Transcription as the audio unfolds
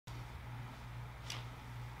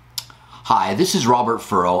Hi, this is Robert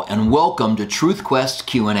Furrow, and welcome to Truth Quest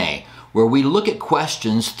Q&A, where we look at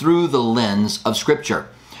questions through the lens of Scripture.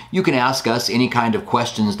 You can ask us any kind of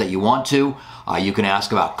questions that you want to. You can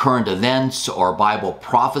ask about current events or Bible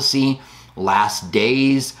prophecy, last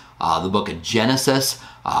days, the book of Genesis.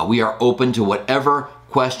 We are open to whatever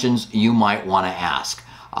questions you might want to ask.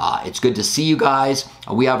 It's good to see you guys.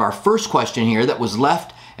 We have our first question here that was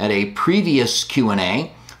left at a previous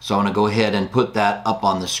Q&A. So I'm going to go ahead and put that up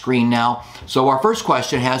on the screen now. So our first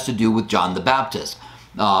question has to do with John the Baptist.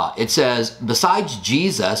 It says, besides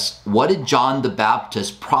Jesus, what did John the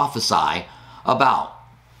Baptist prophesy about?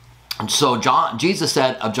 And so Jesus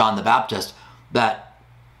said of John the Baptist that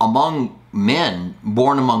among men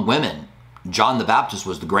born among women, John the Baptist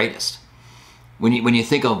was the greatest. When you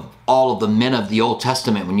think of all of the men of the Old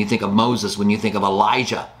Testament, when you think of Moses, when you think of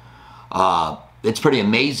Elijah, it's pretty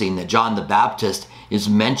amazing that John the Baptist is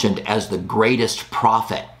mentioned as the greatest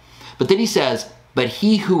prophet. But then he says, but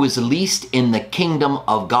he who is least in the kingdom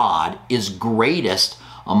of God is greatest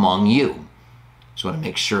among you. Just want to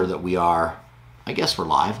make sure that we are, I guess we're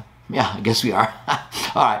live. Yeah, I guess we are.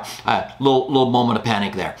 All right, little moment of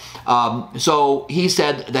panic there. So he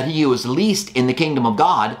said that he who is least in the kingdom of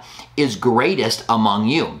God is greatest among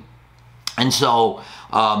you. And so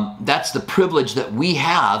that's the privilege that we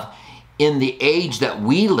have in the age that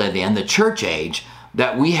we live in, the church age,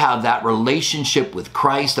 that we have that relationship with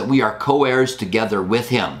Christ, that we are co-heirs together with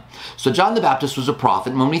him. So John the Baptist was a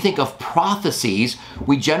prophet, and when we think of prophecies,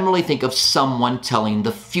 we generally think of someone telling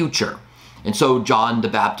the future. And so John the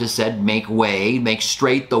Baptist said, make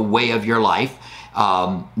straight the way of your life,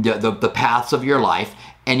 the paths of your life,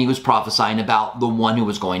 and he was prophesying about the one who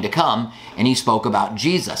was going to come, and he spoke about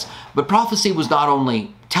Jesus. But prophecy was not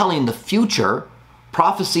only telling the future,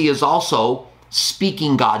 prophecy is also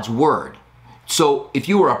speaking God's word. So if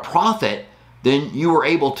you were a prophet, then you were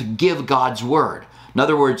able to give God's word. In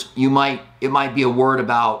other words, it might be a word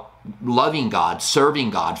about loving God,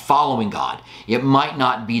 serving God, following God. It might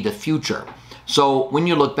not be the future. So when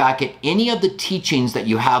you look back at any of the teachings that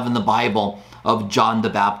you have in the Bible of John the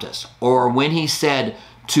Baptist, or when he said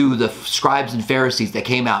to the scribes and Pharisees that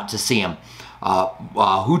came out to see him,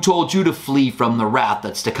 who told you to flee from the wrath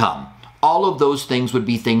that's to come? All of those things would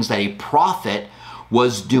be things that a prophet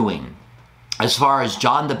was doing. As far as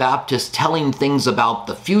John the Baptist telling things about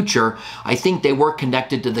the future, I think they were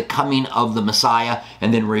connected to the coming of the Messiah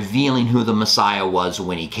and then revealing who the Messiah was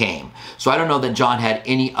when he came. So I don't know that John had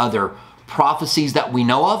any other prophecies that we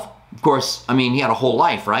know of. Of course, I mean, he had a whole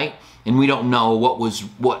life, right? And we don't know what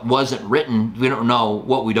wasn't written. We don't know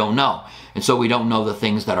what we don't know. And so we don't know the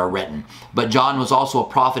things that are written. But John was also a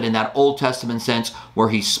prophet in that Old Testament sense where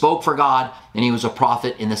he spoke for God, and he was a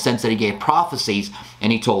prophet in the sense that he gave prophecies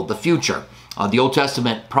and he told the future. The Old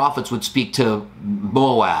Testament prophets would speak to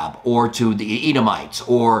Moab or to the Edomites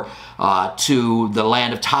or to the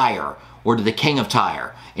land of Tyre or to the king of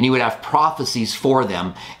Tyre. And he would have prophecies for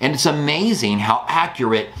them. And it's amazing how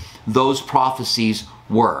accurate those prophecies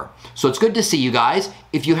were. So it's good to see you guys.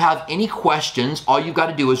 If you have any questions, all you've got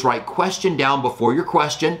to do is write question down before your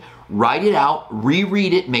question, write it out,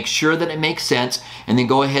 reread it, make sure that it makes sense, and then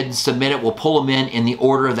go ahead and submit it. We'll pull them in the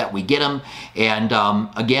order that we get them. And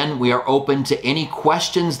again, we are open to any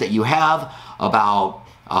questions that you have about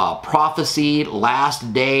prophecy,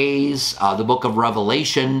 last days, the book of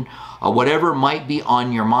Revelation, whatever might be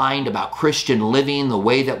on your mind about Christian living, the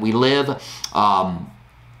way that we live,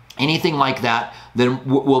 anything like that, then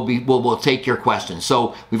we'll take your questions.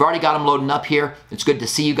 So we've already got them loading up here. It's good to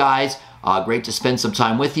see you guys. Great to spend some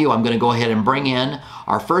time with you. I'm going to go ahead and bring in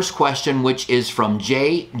our first question, which is from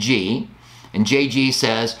JG. And JG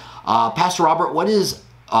says, Pastor Robert, what is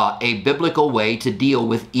a biblical way to deal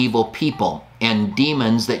with evil people and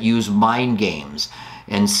demons that use mind games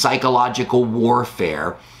and psychological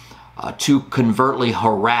warfare to covertly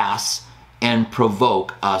harass and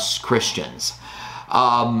provoke us Christians?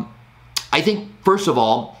 I think, first of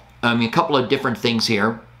all, a couple of different things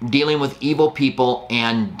here, dealing with evil people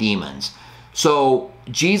and demons. So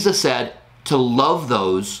Jesus said to love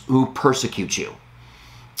those who persecute you,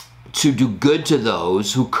 to do good to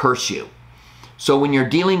those who curse you. So when you're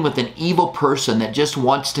dealing with an evil person that just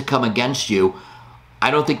wants to come against you,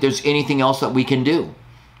 I don't think there's anything else that we can do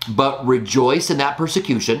but rejoice in that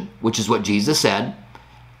persecution, which is what Jesus said,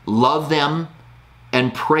 love them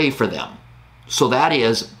and pray for them. So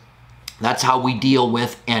that's how we deal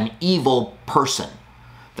with an evil person.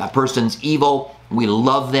 That person's evil, we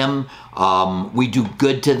love them, we do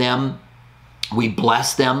good to them, we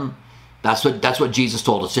bless them. That's what Jesus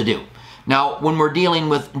told us to do. Now, when we're dealing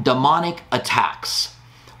with demonic attacks,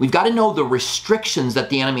 we've got to know the restrictions that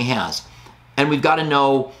the enemy has. And we've got to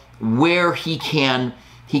know where he can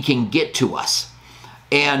get to us.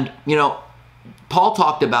 And, you know, Paul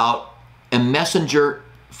talked about a messenger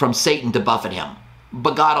from Satan to buffet him,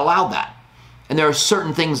 but God allowed that. And there are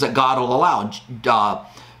certain things that God will allow.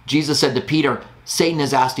 Jesus said to Peter, Satan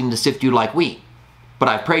has asked him to sift you like wheat, but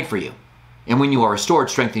I've prayed for you. And when you are restored,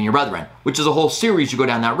 strengthen your brethren, which is a whole series. You go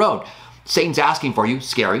down that road. Satan's asking for you,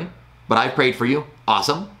 scary, but I've prayed for you,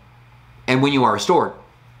 awesome. And when you are restored,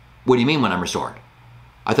 what do you mean when I'm restored?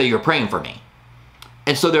 I thought you were praying for me.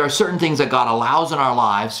 And so there are certain things that God allows in our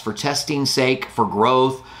lives for testing's sake, for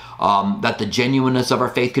growth, that the genuineness of our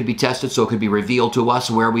faith could be tested so it could be revealed to us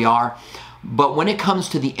where we are. But when it comes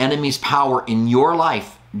to the enemy's power in your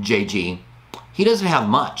life, JG, he doesn't have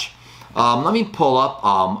much. Let me pull up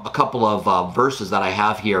a couple of verses that I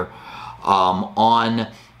have here on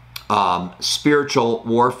spiritual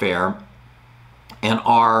warfare and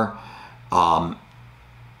our,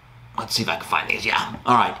 let's see if I can find these. Yeah.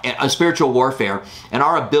 All right. Spiritual warfare and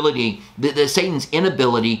our ability, the Satan's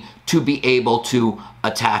inability to be able to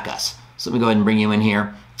attack us. So let me go ahead and bring you in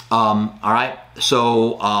here. All right.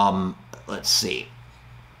 So let's see.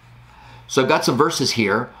 So I've got some verses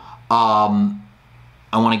here.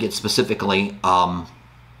 I want to get specifically,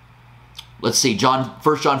 let's see, 1 John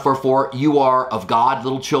 4:4, you are of God,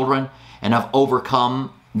 little children, and have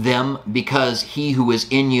overcome them, because he who is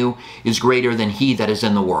in you is greater than he that is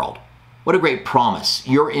in the world. What a great promise.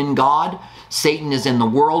 You're in God, Satan is in the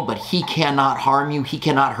world, but he cannot harm you, he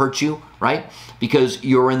cannot hurt you, right? Because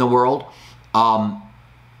you're in the world.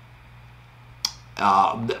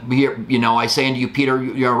 You know, I say unto you, Peter,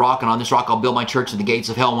 you're a rock, and on this rock I'll build my church, and the gates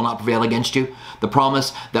of hell will not prevail against you. The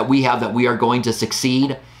promise that we have that we are going to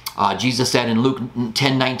succeed. Jesus said in Luke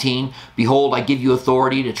 10:19, behold, I give you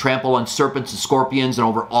authority to trample on serpents and scorpions and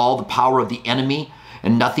over all the power of the enemy,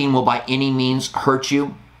 and nothing will by any means hurt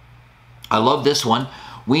you. I love this one.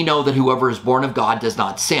 We know that whoever is born of God does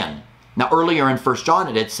not sin. Now, earlier in 1 John,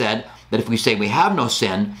 it had said that if we say we have no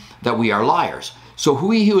sin, that we are liars. So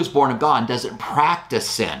he who is born of God doesn't practice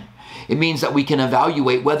sin. It means that we can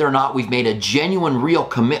evaluate whether or not we've made a genuine, real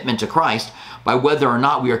commitment to Christ by whether or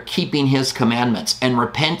not we are keeping his commandments and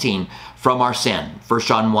repenting from our sin. 1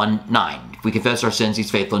 John 1:9. If we confess our sins,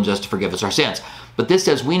 he's faithful and just to forgive us our sins. But this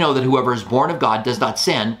says, we know that whoever is born of God does not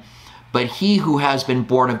sin, but he who has been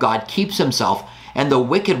born of God keeps himself, and the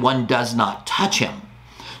wicked one does not touch him.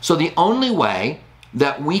 So the only way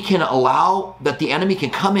that we can allow that the enemy can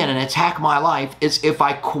come in and attack my life is if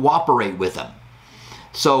I cooperate with him.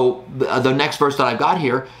 So the next verse that I've got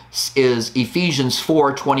here is Ephesians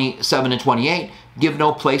 4:27 and 28. Give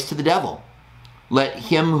no place to the devil. Let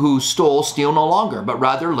him who stole steal no longer, but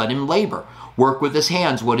rather let him labor. Work with his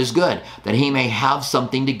hands what is good, that he may have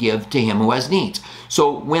something to give to him who has needs.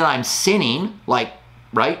 So when I'm sinning, like,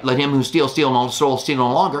 right, let him who steals steal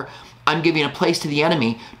no longer, I'm giving a place to the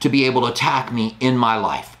enemy to be able to attack me in my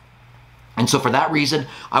life. And so for that reason,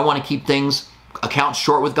 I want to keep things accounts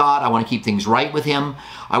short with God. I want to keep things right with him.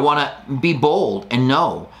 I want to be bold and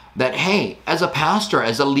know that, hey, as a pastor,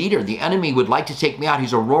 as a leader, the enemy would like to take me out.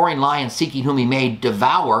 He's a roaring lion seeking whom he may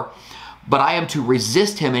devour, but I am to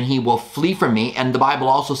resist him and he will flee from me. And the Bible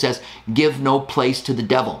also says, give no place to the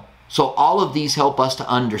devil. So all of these help us to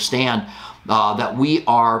understand that we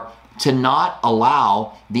are to not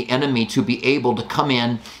allow the enemy to be able to come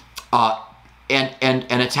in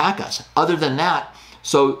and attack us. Other than that,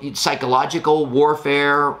 so psychological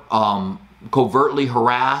warfare, covertly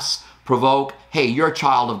harass, provoke, hey, you're a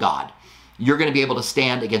child of God. You're going to be able to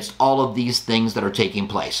stand against all of these things that are taking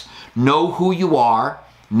place. Know who you are.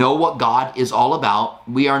 Know what God is all about.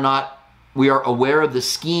 We are aware of the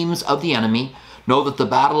schemes of the enemy. Know that the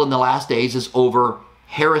battle in the last days is over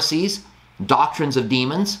heresies, doctrines of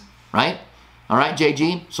demons, right? All right,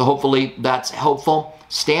 JG? So hopefully that's helpful.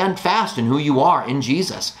 Stand fast in who you are in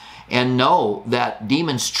Jesus and know that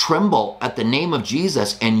demons tremble at the name of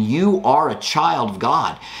Jesus, and you are a child of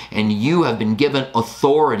God and you have been given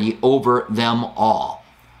authority over them all.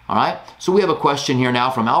 All right? So we have a question here now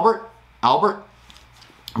from Albert. Albert,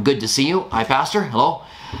 good to see you. Hi, Pastor. Hello.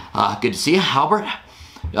 Good to see you, Albert.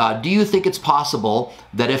 Do you think it's possible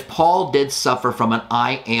that if Paul did suffer from an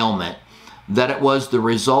eye ailment, that it was the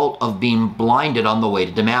result of being blinded on the way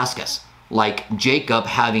to Damascus, like Jacob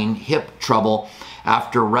having hip trouble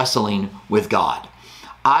after wrestling with God?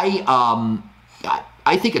 I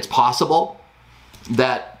think it's possible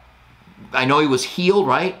that, I know he was healed,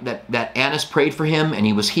 right? That Annas prayed for him and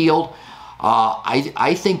he was healed.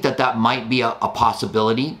 I think that might be a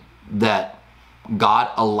possibility, that God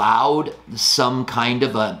allowed some kind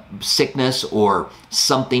of a sickness or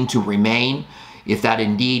something to remain, if that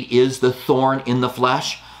indeed is the thorn in the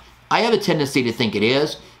flesh. I have a tendency to think it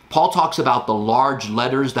is, Paul talks about the large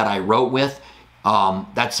letters that I wrote with.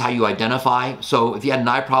 That's how you identify. So if you had an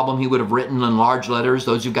eye problem, he would have written in large letters.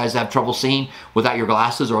 Those of you guys that have trouble seeing without your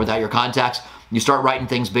glasses or without your contacts, you start writing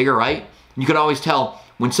things bigger, right? You can always tell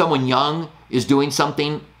when someone young is doing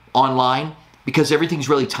something online because everything's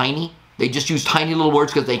really tiny. They just use tiny little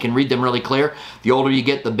words because they can read them really clear. The older you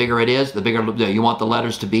get, the bigger it is, the bigger you want the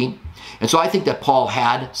letters to be. And so I think that Paul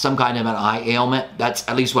had some kind of an eye ailment. That's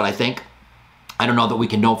at least what I think. I don't know that we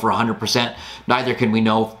can know for 100%. Neither can we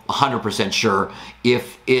know 100% sure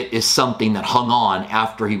if it is something that hung on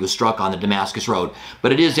after he was struck on the Damascus Road.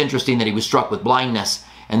 But it is interesting that he was struck with blindness,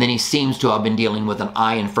 and then he seems to have been dealing with an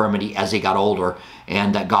eye infirmity as he got older,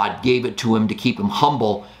 and that God gave it to him to keep him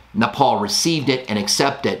humble. Now Paul received it and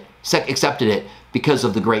accepted it because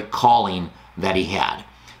of the great calling that he had.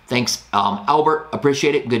 Thanks, Albert.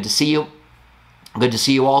 Appreciate it. Good to see you. Good to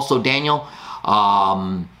see you also, Daniel.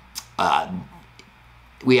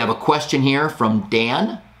 We have a question here from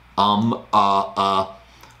Dan. I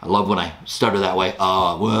love when I stutter that way.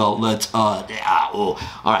 Well, let's, all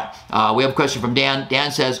right. We have a question from Dan.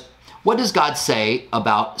 Dan says, what does God say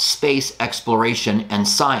about space exploration and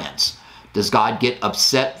science? Does God get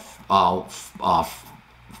upset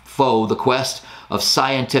for the quest of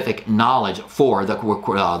scientific knowledge,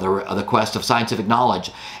 the quest of scientific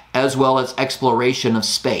knowledge, as well as exploration of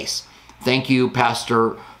space? Thank you,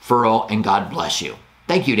 Pastor Furrow, and God bless you.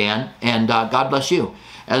 Thank you, Dan, and God bless you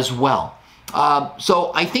as well.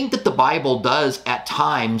 So I think that the Bible does at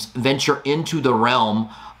times venture into the realm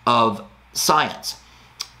of science,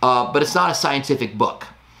 but it's not a scientific book.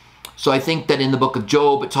 So I think that in the book of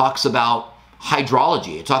Job, it talks about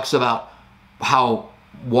hydrology. It talks about how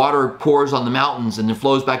water pours on the mountains and then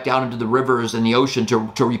flows back down into the rivers and the ocean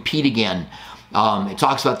to repeat again. It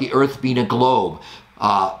talks about the earth being a globe.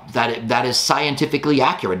 That is scientifically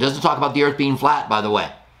accurate. It doesn't talk about the earth being flat, by the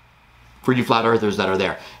way, for you flat earthers that are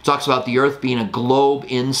there. It talks about the earth being a globe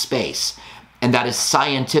in space, and that is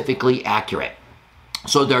scientifically accurate.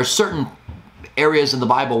 So there are certain areas in the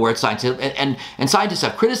Bible where it's scientific, and scientists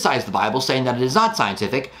have criticized the Bible, saying that it is not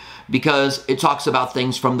scientific because it talks about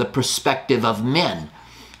things from the perspective of men,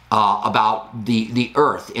 about the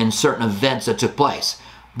earth in certain events that took place.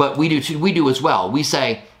 But we do as well. We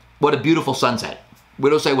say, what a beautiful sunset. We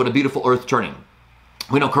don't say what a beautiful earth turning.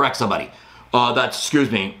 We don't correct somebody. Excuse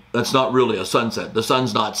me, that's not really a sunset. The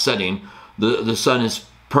sun's not setting. The sun is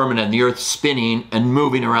permanent. The earth's spinning and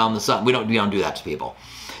moving around the sun. We don't do that to people.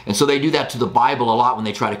 And so they do that to the Bible a lot when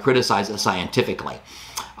they try to criticize it scientifically.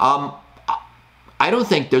 I don't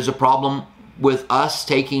think there's a problem with us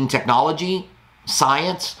taking technology,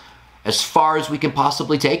 science, as far as we can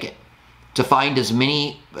possibly take it, to find as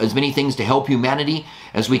many things to help humanity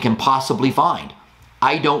as we can possibly find.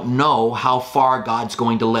 I don't know how far God's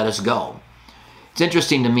going to let us go. It's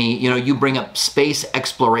interesting to me, you bring up space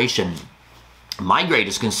exploration. My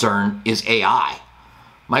greatest concern is AI.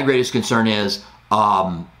 My greatest concern is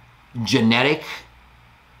genetic,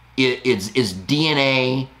 is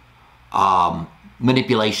DNA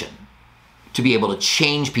manipulation, to be able to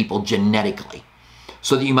change people genetically,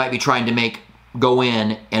 so that you might be trying to go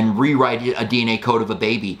in and rewrite a DNA code of a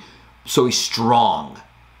baby so he's strong,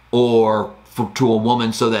 or to a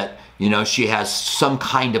woman so that, she has some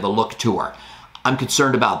kind of a look to her. I'm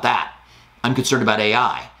concerned about that. I'm concerned about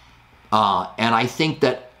AI. And I think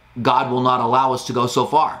that God will not allow us to go so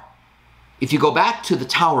far. If you go back to the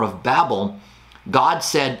Tower of Babel, God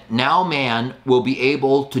said, now man will be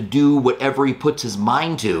able to do whatever he puts his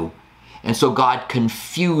mind to. And so God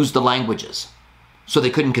confused the languages so they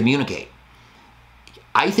couldn't communicate.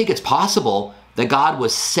 I think it's possible that God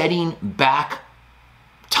was setting back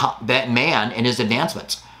that man and his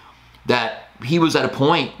advancements, that he was at a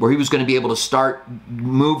point where he was going to be able to start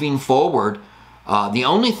moving forward. The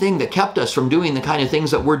only thing that kept us from doing the kind of things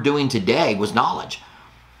that we're doing today was knowledge.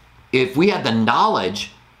 If we had the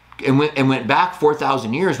knowledge and went back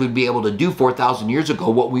 4,000 years, we'd be able to do 4,000 years ago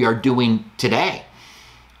what we are doing today.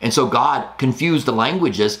 And so God confused the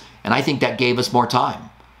languages, and I think that gave us more time.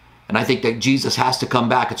 And I think that Jesus has to come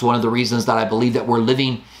back. It's one of the reasons that I believe that we're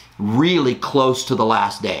living really close to the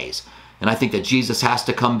last days. And I think that Jesus has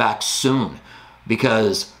to come back soon,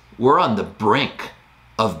 because we're on the brink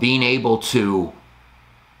of being able to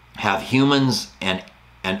have humans and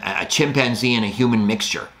a chimpanzee and a human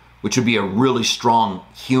mixture, which would be a really strong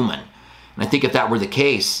human. And I think if that were the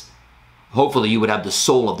case, hopefully you would have the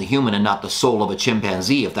soul of the human and not the soul of a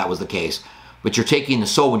chimpanzee, if that was the case. But you're taking the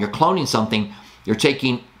soul, when you're cloning something, you're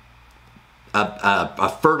taking a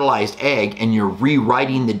fertilized egg and you're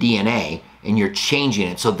rewriting the DNA and you're changing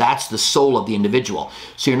it. So that's the soul of the individual.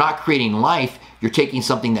 So you're not creating life, you're taking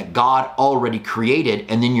something that God already created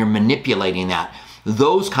and then you're manipulating that.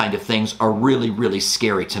 Those kind of things are really, really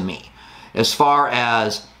scary to me. As far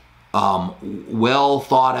as well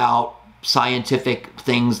thought out scientific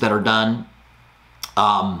things that are done,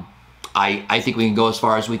 I think we can go as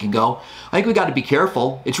far as we can go. I think we got to be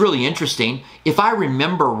careful. It's really interesting. If I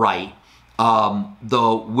remember right,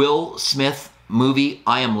 the Will Smith movie,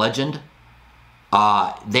 I Am Legend,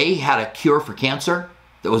 they had a cure for cancer.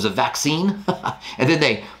 There was a vaccine. And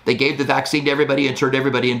then they gave the vaccine to everybody and turned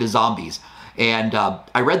everybody into zombies. And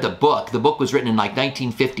I read the book. The book was written in like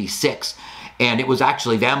 1956. And it was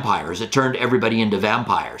actually vampires. It turned everybody into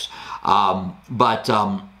vampires.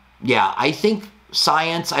 Yeah, I think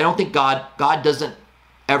science, I don't think God doesn't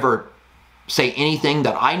ever say anything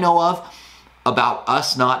that I know of about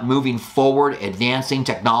us not moving forward, advancing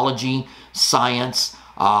technology, science,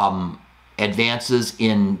 advances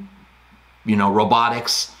in,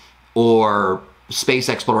 robotics or space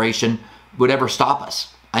exploration would ever stop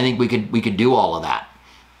us. I think we could do all of that.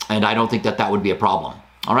 And I don't think that would be a problem.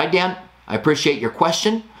 All right, Dan, I appreciate your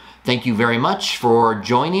question. Thank you very much for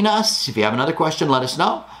joining us. If you have another question, let us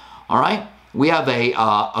know. All right. We have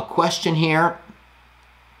a question here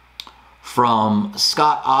from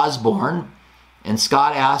Scott Osborne. And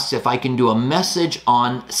Scott asks if I can do a message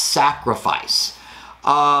on sacrifice.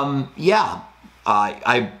 Yeah.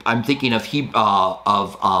 I'm thinking of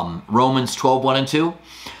Romans 12:1-2.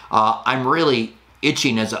 I'm really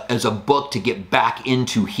itching as a book to get back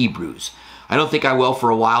into Hebrews. I don't think I will for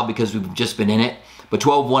a while because we've just been in it. But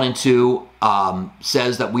 12:1-2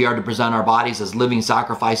 says that we are to present our bodies as living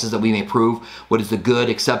sacrifices that we may prove what is the good,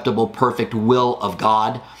 acceptable, perfect will of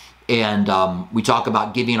God. And we talk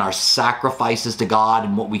about giving our sacrifices to God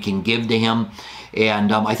and what we can give to Him.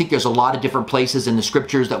 And I think there's a lot of different places in the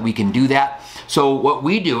scriptures that we can do that. So what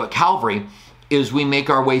we do at Calvary is we make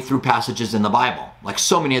our way through passages in the Bible, like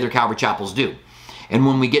so many other Calvary chapels do. And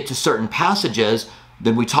when we get to certain passages,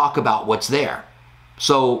 then we talk about what's there.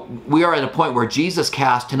 So we are at a point where Jesus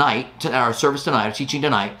cast tonight, our service tonight, our teaching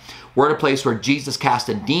tonight, we're at a place where Jesus cast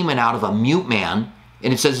a demon out of a mute man.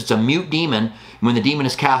 And it says it's a mute demon. When the demon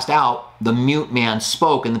is cast out, the mute man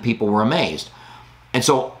spoke and the people were amazed. And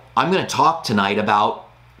so I'm going to talk tonight about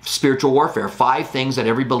spiritual warfare. 5 things that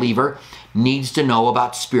every believer needs to know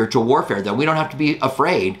about spiritual warfare, that we don't have to be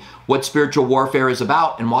afraid what spiritual warfare is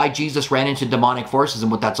about and why Jesus ran into demonic forces and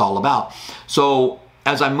what that's all about. So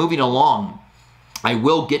as I'm moving along, I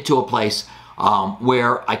will get to a place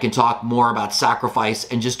where I can talk more about sacrifice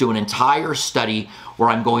and just do an entire study where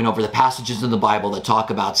I'm going over the passages in the Bible that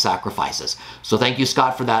talk about sacrifices. So thank you,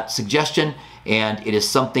 Scott, for that suggestion, and it is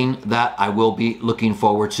something that I will be looking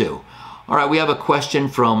forward to. All right, we have a question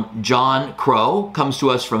from John Crow, comes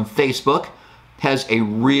to us from Facebook, has a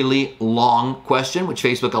really long question, which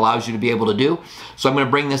Facebook allows you to be able to do. So I'm going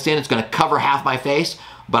to bring this in. It's going to cover half my face,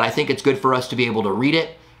 but I think it's good for us to be able to read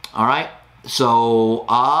it. All right. So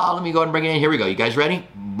let me go ahead and bring it in. Here we go. You guys ready?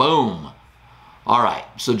 Boom. All right.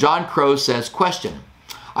 So John Crow says, question.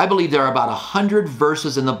 I believe there are about 100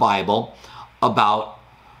 verses in the Bible about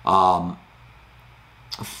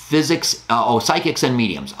psychics and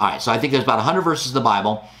mediums. All right. So I think there's about 100 verses in the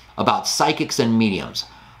Bible about psychics and mediums.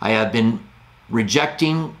 I have been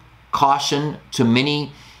rejecting caution to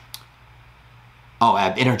many. Oh, I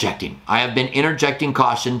have been interjecting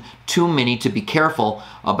caution to many to be careful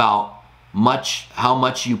about how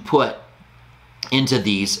much you put into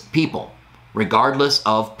these people, regardless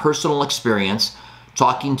of personal experience,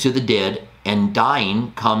 talking to the dead, and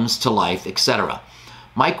dying comes to life, etc.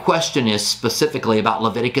 My question is specifically about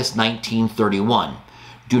Leviticus 19:31.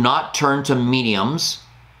 Do not turn to mediums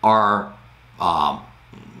or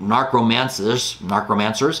necromancers.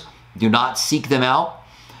 Do not seek them out,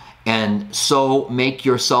 and so make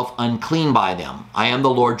yourself unclean by them. I am the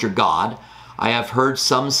Lord your God. I have heard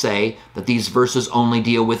some say that these verses only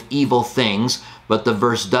deal with evil things, but the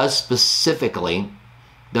verse does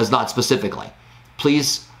not specifically.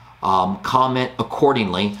 Please comment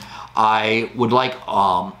accordingly. I would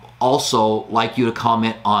also like you to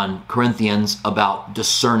comment on Corinthians about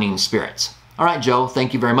discerning spirits. All right, Joe,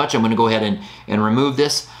 thank you very much. I'm going to go ahead and remove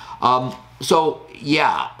this. So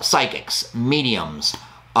yeah, psychics, mediums.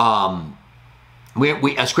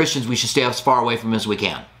 We as Christians, we should stay as far away from them as we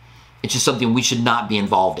can. It's just something we should not be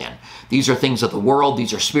involved in. These are things of the world.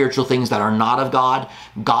 These are spiritual things that are not of God.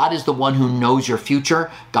 God is the one who knows your future.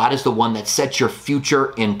 God is the one that sets your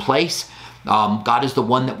future in place. God is the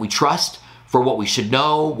one that we trust for what we should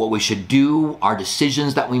know, what we should do, our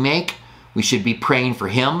decisions that we make. We should be praying for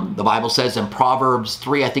Him. The Bible says in Proverbs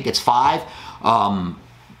 3, I think it's 5, to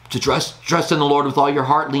trust in the Lord with all your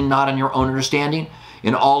heart, lean not on your own understanding.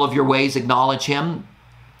 In all of your ways, acknowledge him,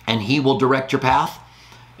 and he will direct your path.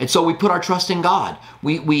 And so we put our trust in God.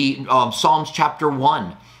 Psalms chapter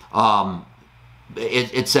 1,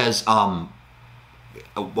 it says,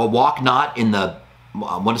 walk not in the,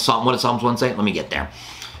 what does Psalms 1 say? Let me get there.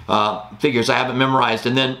 Figures I haven't memorized,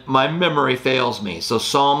 and then my memory fails me. So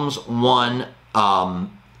Psalms 1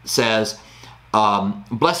 says,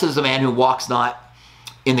 blessed is the man who walks not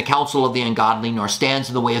in the counsel of the ungodly, nor stands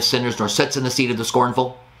in the way of sinners, nor sits in the seat of the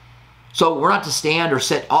scornful. So we're not to stand or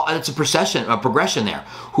sit. It's a progression there.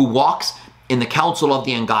 Who walks in the counsel of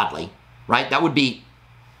the ungodly, right? That would be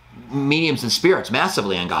mediums and spirits,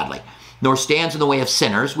 massively ungodly. Nor stands in the way of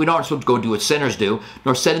sinners. We don't supposed to go do what sinners do.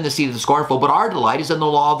 Nor sit in the seat of the scornful. But our delight is in the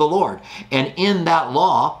law of the Lord. And in that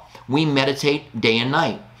law, we meditate day and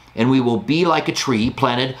night. And we will be like a tree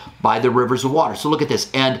planted by the rivers of water. So look at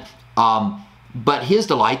this. And but his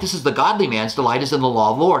delight, this is the godly man's delight, is in the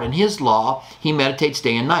law of the Lord. And his law, he meditates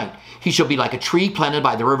day and night. He shall be like a tree planted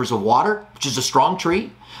by the rivers of water, which is a strong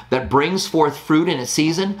tree, that brings forth fruit in its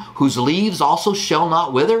season, whose leaves also shall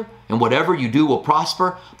not wither, and whatever you do will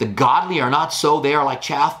prosper. The godly are not so. They are like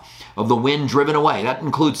chaff of the wind driven away. That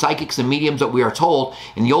includes psychics and mediums that we are told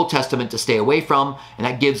in the Old Testament to stay away from, and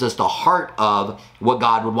that gives us the heart of what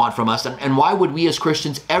God would want from us. And why would we as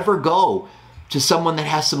Christians ever go to someone that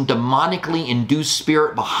has some demonically induced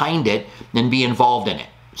spirit behind it and be involved in it?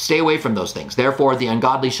 Stay away from those things. Therefore, the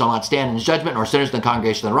ungodly shall not stand in his judgment, nor sinners in the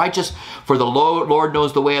congregation of the righteous. For the Lord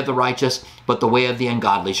knows the way of the righteous, but the way of the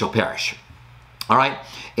ungodly shall perish. All right?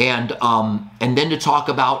 And then to talk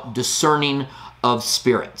about discerning of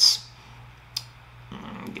spirits.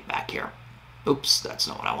 Get back here. Oops, that's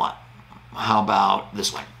not what I want. How about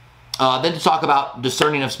this one? Then to talk about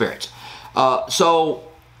discerning of spirits. So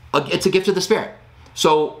it's a gift of the Spirit.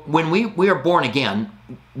 So when we are born again,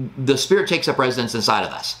 the Spirit takes up residence inside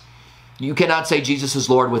of us. You cannot say Jesus is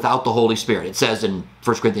Lord without the Holy Spirit. It says in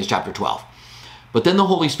 1 Corinthians chapter 12. But then the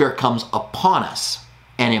Holy Spirit comes upon us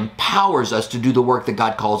and empowers us to do the work that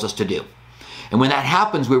God calls us to do. And when that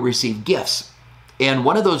happens, we receive gifts. And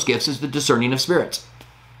one of those gifts is the discerning of spirits.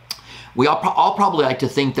 We all probably like to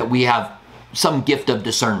think that we have some gift of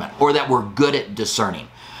discernment, or that we're good at discerning,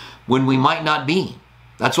 when we might not be.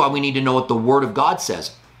 That's why we need to know what the Word of God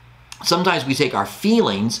says. Sometimes we take our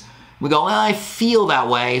feelings, we go, well, I feel that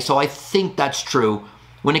way, so I think that's true,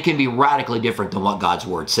 when it can be radically different than what God's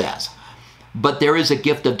Word says. But there is a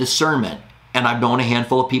gift of discernment, and I've known a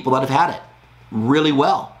handful of people that have had it really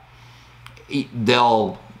well.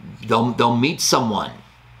 They'll meet someone,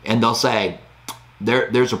 and they'll say,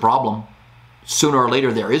 there's a problem. Sooner or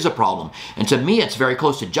later, there is a problem. And to me, it's very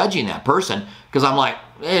close to judging that person, because I'm like,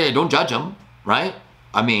 hey, don't judge them, right?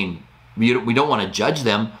 I mean, we don't want to judge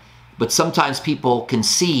them, but sometimes people can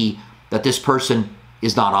see that this person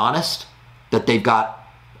is not honest, that they've got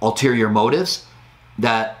ulterior motives,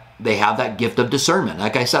 that they have that gift of discernment.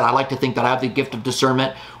 Like I said, I like to think that I have the gift of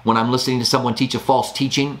discernment when I'm listening to someone teach a false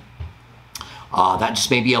teaching. That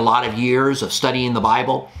just may be a lot of years of studying the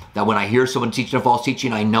Bible, that when I hear someone teaching a false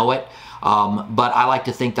teaching, I know it. But I like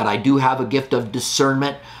to think that I do have a gift of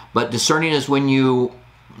discernment. But discerning is when you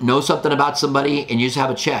know something about somebody and you just have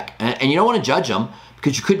a check. And you don't want to judge them,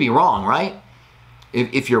 because you could be wrong, right?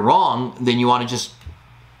 If you're wrong, then you want to just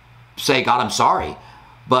say, God, I'm sorry.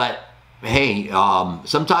 But hey,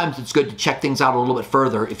 sometimes it's good to check things out a little bit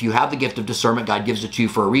further. If you have the gift of discernment, God gives it to you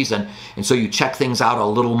for a reason. And so you check things out a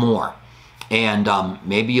little more. And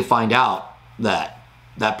maybe you find out that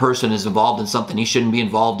that person is involved in something he shouldn't be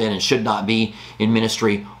involved in, and should not be in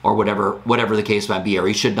ministry, or whatever the case might be, or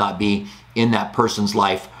he should not be in that person's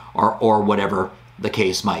life, or whatever the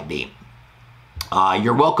case might be.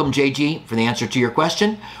 You're welcome, JG, for the answer to your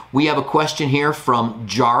question. We have a question here from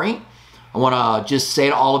Jari. I want to just say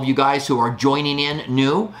to all of you guys who are joining in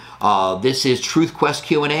new, this is Truth Quest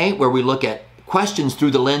Q&A, where we look at questions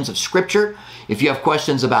through the lens of Scripture. If you have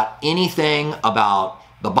questions about anything, about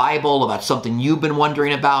the Bible, about something you've been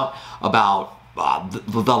wondering about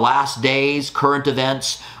the last days, current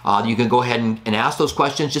events, you can go ahead and ask those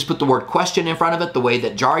questions. Just put the word question in front of it, the way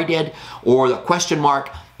that Jari did, or the question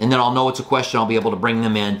mark, and then I'll know it's a question. I'll be able to bring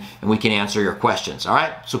them in, and we can answer your questions. All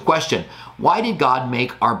right? So question, why did God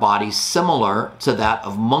make our bodies similar to that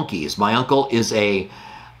of monkeys? My uncle is a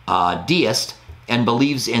deist and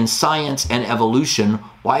believes in science and evolution.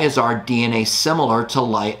 Why is our DNA similar to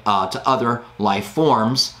other life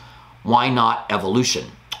forms? Why not evolution?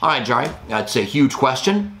 All right, Jari, that's a huge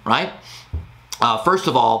question, right? First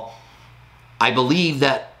of all, I believe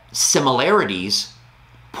that similarities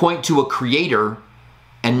point to a creator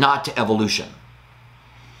and not to evolution.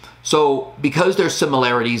 So because there's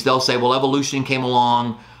similarities, they'll say, well, evolution came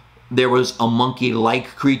along, there was a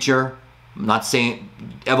monkey-like creature. I'm not saying,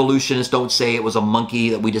 evolutionists don't say it was a monkey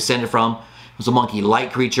that we descended from. It was a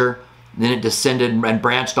monkey-like creature. Then it descended and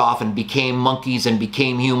branched off and became monkeys and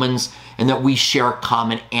became humans, and that we share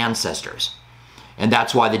common ancestors. And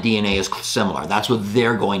that's why the DNA is similar. That's what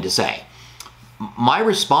they're going to say. My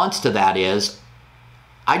response to that is,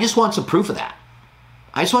 I just want some proof of that.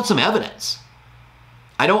 I just want some evidence.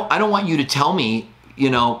 I don't want you to tell me,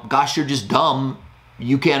 gosh, you're just dumb.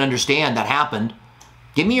 You can't understand that happened.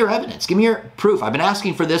 Give me your evidence. Give me your proof. I've been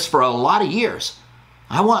asking for this for a lot of years.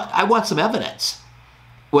 I want some evidence.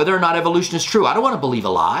 Whether or not evolution is true. I don't want to believe a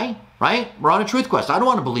lie, right? We're on a truth quest. I don't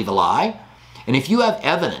want to believe a lie. And if you have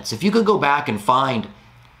evidence, if you could go back and find,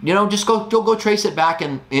 just go trace it back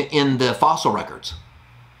in the fossil records,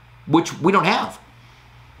 which we don't have.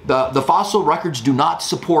 The fossil records do not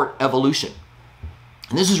support evolution.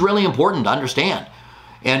 And this is really important to understand.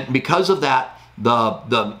 And because of that,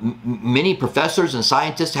 the many professors and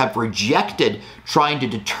scientists have rejected trying to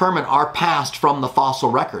determine our past from the fossil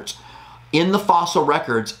records. In the fossil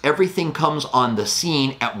records, everything comes on the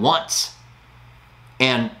scene at once.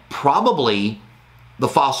 And probably the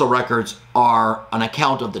fossil records are an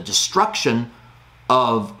account of the destruction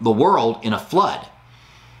of the world in a flood.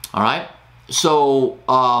 All right? So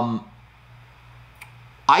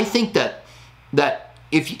I think that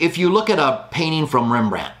if you look at a painting from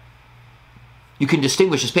Rembrandt, you can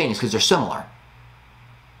distinguish his paintings because they're similar.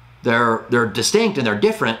 They're distinct and they're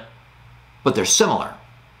different, but they're similar.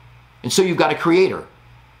 And so you've got a creator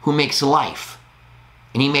who makes life,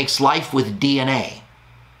 and he makes life with DNA.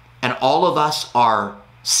 And all of us are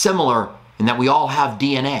similar in that we all have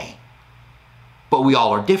DNA, but we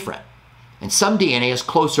all are different. And some DNA is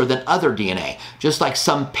closer than other DNA, just like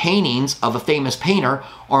some paintings of a famous painter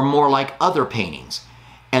are more like other paintings.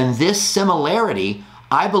 And this similarity,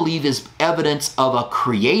 I believe, is evidence of a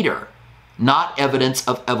creator, not evidence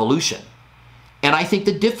of evolution. And I think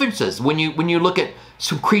the differences, when you look at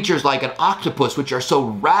some creatures like an octopus, which are so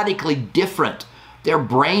radically different, their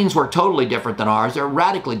brains were totally different than ours, they're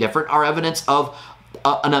radically different, are evidence of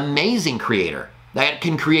an amazing creator that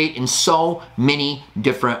can create in so many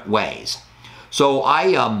different ways. So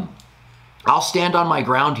I'll stand on my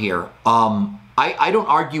ground here. I don't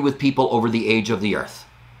argue with people over the age of the earth.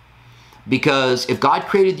 Because if God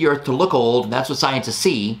created the earth to look old, and that's what scientists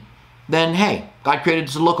see, then hey, God created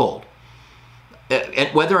it to look old.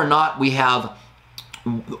 And whether or not we have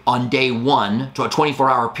on day one, to a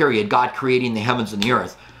 24-hour period, God creating the heavens and the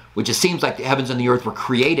earth, which it seems like the heavens and the earth were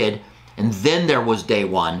created, and then there was day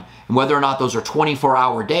one, and whether or not those are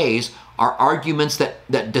 24-hour days are arguments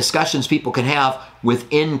that discussions people can have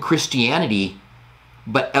within Christianity,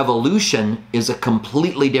 but evolution is a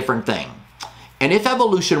completely different thing. And if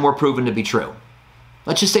evolution were proven to be true,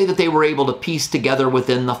 let's just say that they were able to piece together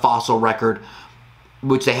within the fossil record,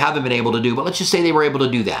 which they haven't been able to do, but let's just say they were able to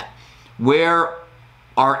do that, where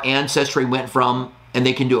our ancestry went from, and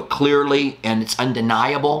they can do it clearly and it's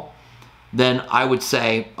undeniable, then I would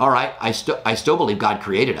say, all right, I still believe God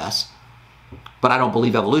created us, but I don't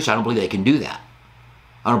believe evolution. I don't believe they can do that.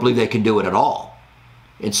 I don't believe they can do it at all.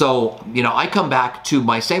 And so, I come back to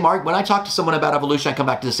my same argument. When I talk to someone about evolution, I come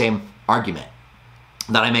back to the same argument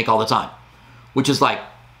that I make all the time, which is like,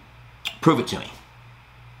 prove it to me.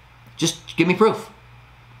 Just give me proof.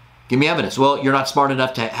 Give me evidence. Well, you're not smart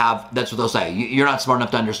enough to have, that's what they'll say. You're not smart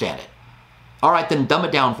enough to understand it. All right, then dumb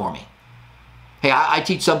it down for me. Hey, I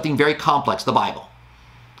teach something very complex, the Bible,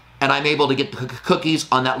 and I'm able to get the cookies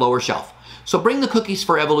on that lower shelf. So bring the cookies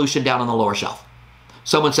for evolution down on the lower shelf.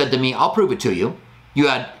 Someone said to me, I'll prove it to you. You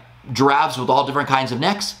had giraffes with all different kinds of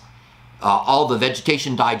necks. All the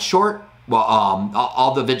vegetation died short. Well,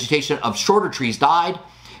 all the vegetation of shorter trees died.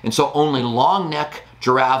 And so only long neck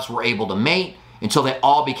giraffes were able to mate until they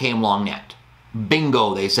all became long necked.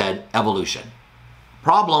 Bingo, they said, evolution.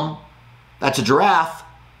 Problem, that's a giraffe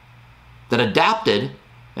that adapted,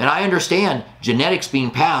 and I understand genetics being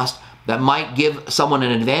passed that might give someone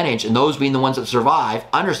an advantage, and those being the ones that survive.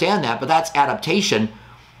 I understand that, but that's adaptation.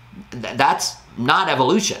 That's not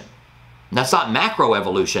evolution. That's not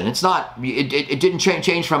macroevolution. It's not, it didn't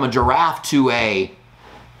change from a giraffe to a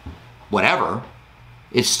whatever.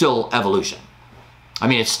 It's still evolution. I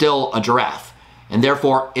mean, it's still a giraffe, and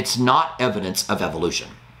therefore it's not evidence of evolution.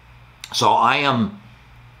 So I'm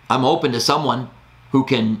open to someone who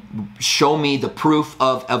can show me the proof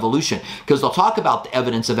of evolution, because they'll talk about the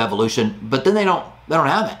evidence of evolution, but then they don't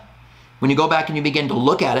have it. When you go back and you begin to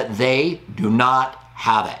look at it, they do not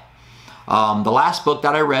have it. The last book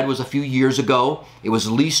that I read was a few years ago. It was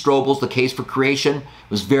Lee Strobel's The Case for Creation. It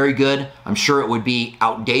was very good. I'm sure it would be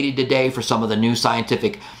outdated today for some of the new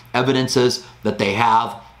scientific evidences that they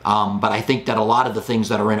have. But I think that a lot of the things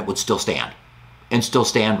that are in it would still stand, and still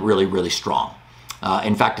stand really, really strong.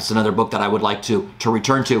 In fact, it's another book that I would like to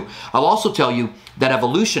return to. I'll also tell you that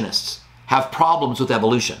evolutionists have problems with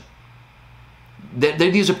evolution.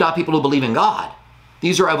 These are not people who believe in God.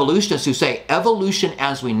 These are evolutionists who say evolution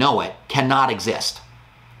as we know it cannot exist.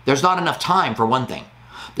 There's not enough time, for one thing.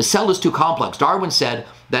 The cell is too complex. Darwin said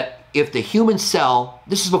that if the human cell,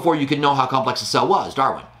 this is before you could know how complex the cell was,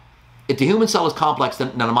 Darwin. If the human cell is complex,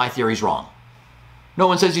 then none of my theory is wrong. No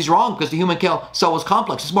one says he's wrong because the human cell was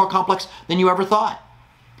complex. It's more complex than you ever thought.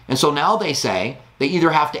 And so now they say they either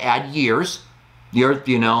have to add years. The earth,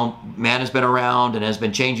 man has been around and has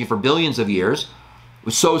been changing for billions of years. It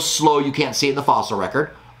was so slow you can't see it in the fossil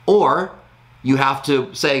record. Or you have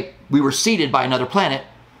to say we were seeded by another planet.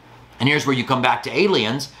 And here's where you come back to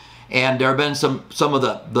aliens. And there have been some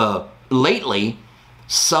of lately,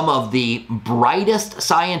 some of the brightest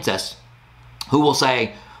scientists who will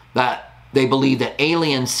say that they believe that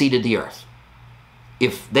aliens seeded the earth.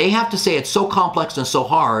 If they have to say it's so complex and so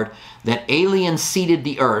hard that aliens seeded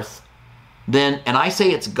the earth, then, and I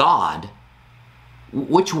say it's God,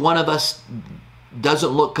 which one of us doesn't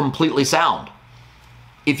look completely sound?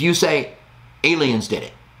 If you say aliens did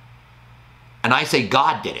it, and I say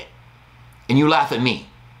God did it, and you laugh at me,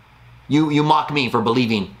 you mock me for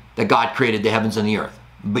believing that God created the heavens and the earth,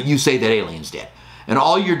 but you say that aliens did. And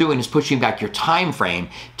all you're doing is pushing back your time frame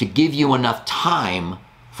to give you enough time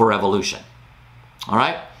for evolution. All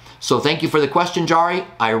right? So thank you for the question, Jari.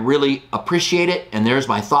 I really appreciate it. And there's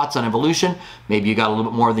my thoughts on evolution. Maybe you got a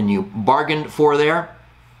little bit more than you bargained for there.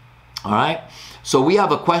 All right? So we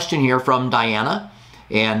have a question here from Diana,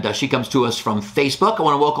 and she comes to us from Facebook. I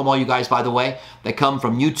want to welcome all you guys, by the way, that come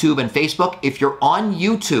from YouTube and Facebook. If you're on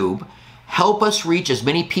YouTube, help us reach as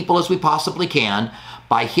many people as we possibly can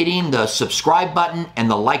by hitting the subscribe button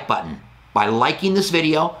and the like button, by liking this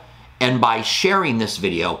video and by sharing this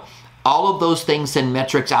video. All of those things send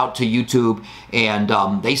metrics out to YouTube,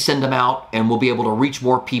 and they send them out, and we'll be able to reach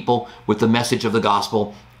more people with the message of the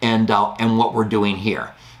gospel and what we're doing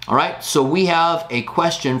here. All right, so we have a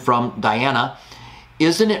question from Diana.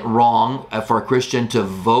 Isn't it wrong for a Christian to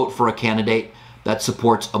vote for a candidate that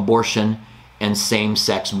supports abortion and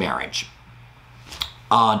same-sex marriage?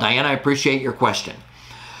 Diana, I appreciate your question.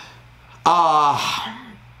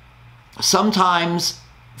 Sometimes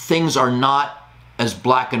things are not as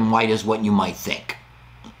black and white as what you might think.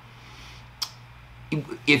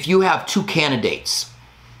 If you have two candidates,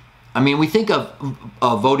 I mean, we think of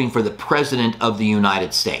voting for the President of the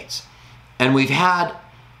United States. And we've had,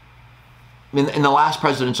 in the last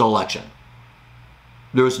presidential election,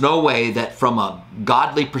 there was no way that from a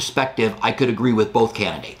godly perspective, I could agree with both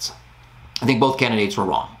candidates. I think both candidates were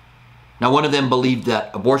wrong. Now, one of them believed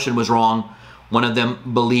that abortion was wrong. One of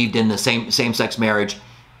them believed in the same-sex marriage.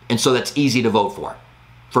 And so that's easy to vote for.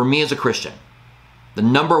 For me as a Christian, the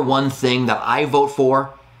number one thing that I vote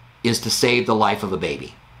for is to save the life of a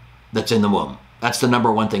baby that's in the womb. That's the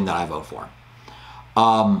number one thing that I vote for.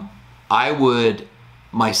 I would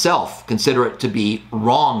myself consider it to be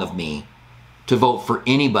wrong of me to vote for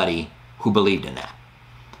anybody who believed in that.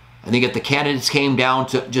 I think if the candidates came down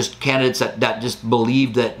to just candidates that just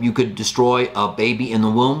believed that you could destroy a baby in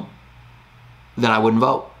the womb, then I wouldn't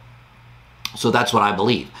vote. So that's what I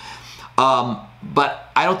believe.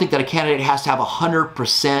 But I don't think that a candidate has to have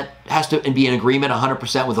 100%, has to be in agreement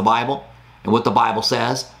 100% with the Bible and what the Bible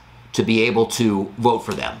says to be able to vote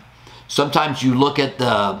for them. Sometimes you look at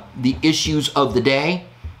the issues of the day,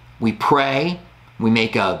 we pray, we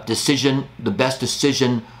make a decision, the best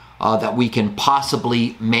decision that we can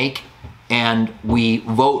possibly make, and we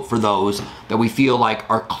vote for those that we feel like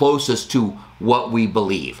are closest to what we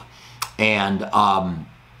believe. And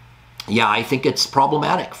yeah, I think it's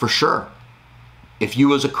problematic for sure. If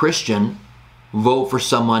you as a Christian vote for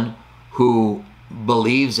someone who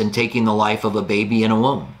believes in taking the life of a baby in a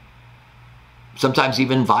womb, sometimes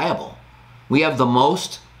even viable. We have the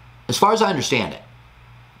most, as far as I understand it,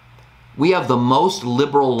 we have the most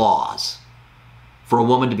liberal laws for a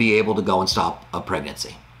woman to be able to go and stop a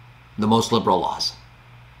pregnancy. The most liberal laws.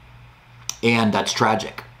 And that's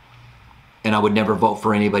tragic. And I would never vote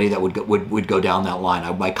for anybody that would go down that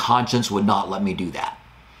line. My conscience would not let me do that.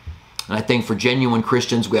 And I think for genuine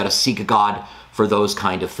Christians, we got to seek God for those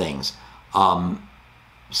kind of things.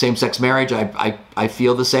 Same-sex marriage, I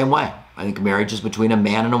feel the same way. I think marriage is between a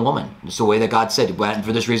man and a woman. It's the way that God said. And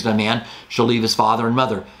for this reason, a man shall leave his father and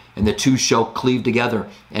mother, and the two shall cleave together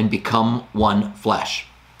and become one flesh.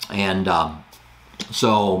 And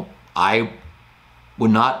so I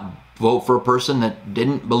would not vote for a person that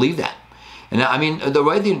didn't believe that. And I mean, the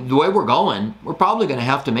way we're going, we're probably going to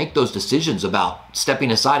have to make those decisions about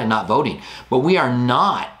stepping aside and not voting. But we are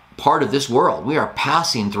not part of this world. We are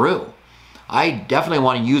passing through. I definitely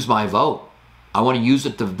want to use my vote. I want to use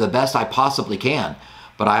it the best I possibly can.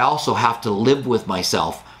 But I also have to live with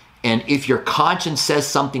myself. And if your conscience says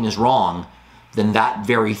something is wrong, then that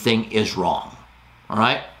very thing is wrong. All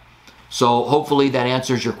right? So hopefully that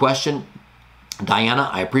answers your question. Diana,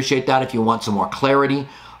 I appreciate that. If you want some more clarity,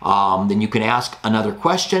 then you can ask another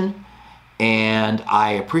question, and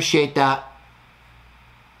I appreciate that.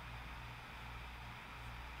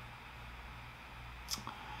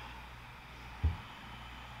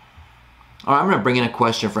 All right, I'm going to bring in a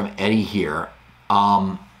question from Eddie here.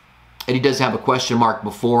 Eddie does have a question mark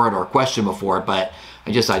before it, or a question before it, but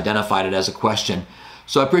I just identified it as a question.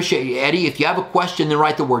 So I appreciate you, Eddie. If you have a question, then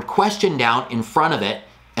write the word question down in front of it,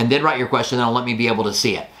 and then write your question, then I'll let me be able to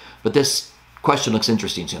see it. But this question looks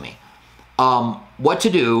interesting to me. What to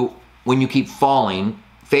do when you keep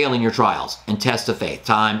failing your trials and tests of faith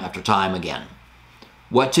time after time again?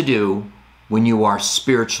 What to do when you are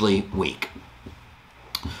spiritually weak?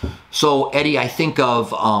 So Eddie, I think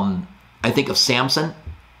of Samson,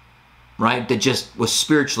 right? That just was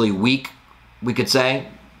spiritually weak, we could say.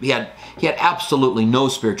 He had absolutely no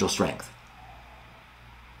spiritual strength.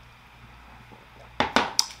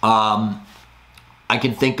 I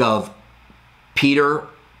can think of Peter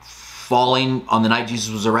falling on the night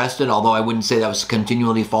Jesus was arrested, although I wouldn't say that was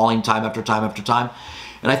continually falling time after time after time.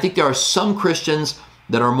 And I think there are some Christians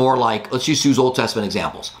that are more like, let's just use Old Testament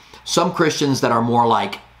examples. Some Christians that are more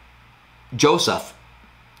like Joseph,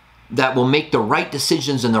 that will make the right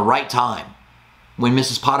decisions in the right time. When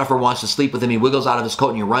Mrs. Potiphar wants to sleep with him, he wiggles out of his coat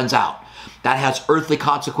and he runs out. That has earthly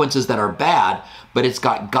consequences that are bad, but it's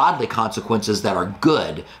got godly consequences that are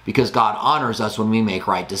good, because God honors us when we make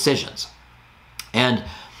right decisions. And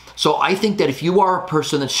so I think that if you are a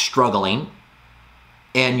person that's struggling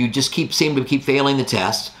and you just seem to keep failing the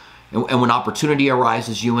test, and when opportunity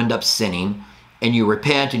arises, you end up sinning, and you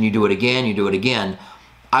repent and you do it again,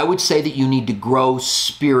 I would say that you need to grow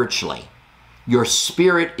spiritually. Your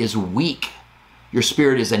spirit is weak. Your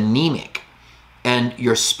spirit is anemic. And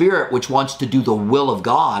your spirit, which wants to do the will of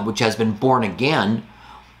God, which has been born again,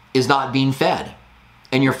 is not being fed.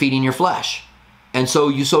 And you're feeding your flesh. And so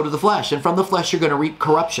you sow to the flesh. And from the flesh, you're going to reap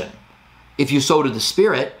corruption. If you sow to the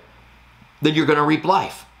spirit, then you're going to reap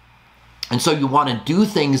life. And so you want to do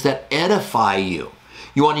things that edify you.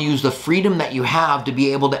 You want to use the freedom that you have to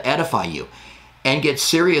be able to edify you. And get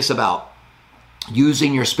serious about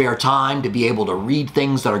using your spare time to be able to read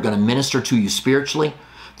things that are going to minister to you spiritually,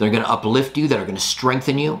 that are going to uplift you, that are going to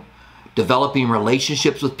strengthen you, developing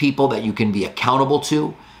relationships with people that you can be accountable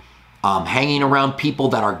to, hanging around people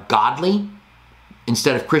that are godly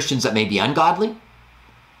instead of Christians that may be ungodly.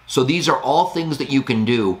 So these are all things that you can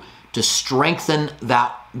do to strengthen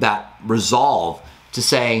that resolve to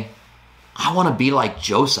say, I want to be like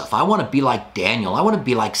Joseph. I want to be like Daniel. I want to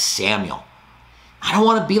be like Samuel. I don't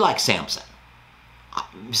want to be like Samson.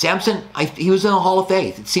 Samson, he was in the Hall of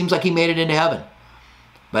Faith. It seems like he made it into heaven.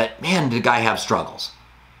 But man, did the guy have struggles.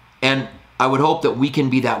 And I would hope that we can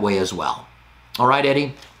be that way as well. All right,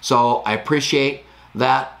 Eddie? So I appreciate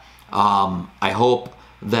that. I hope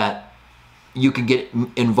that you can get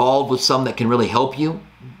involved with some that can really help you.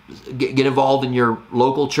 Get involved in your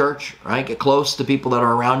local church, right? Get close to people that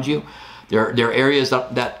are around you. There are areas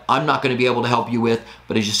that I'm not going to be able to help you with,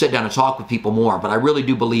 but as you sit down and talk with people more. But I really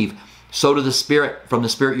do believe, sow to the Spirit, from the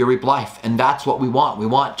Spirit you reap life. And that's what we want. We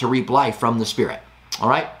want to reap life from the Spirit. All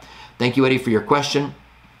right? Thank you, Eddie, for your question.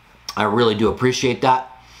 I really do appreciate that.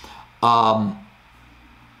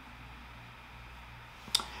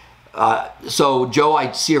 So, Joe,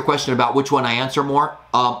 I see your question about which one I answer more.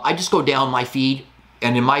 I just go down my feed,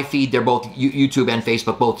 and in my feed, they're both YouTube and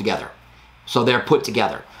Facebook both together. So they're put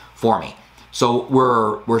together for me. So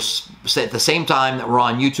we're at the same time that we're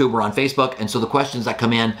on YouTube, we're on Facebook, and so the questions that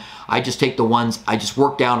come in, I just take the ones, I just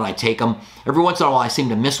work down and I take them. Every once in a while I seem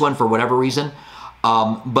to miss one for whatever reason,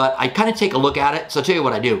 but I kind of take a look at it. So I'll tell you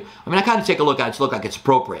what I do. I kind of take a look at it to look like it's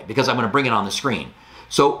appropriate, because I'm going to bring it on the screen.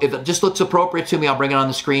 So if it just looks appropriate to me, I'll bring it on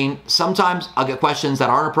the screen. Sometimes I'll get questions that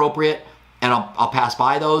aren't appropriate, and I'll pass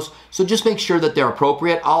by those. So just make sure that they're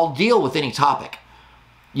appropriate. I'll deal with any topic.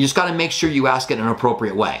 You just got to make sure you ask it in an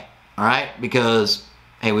appropriate way. All right? Because,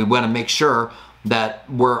 hey, we want to make sure that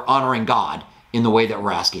we're honoring God in the way that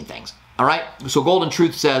we're asking things. All right? So Golden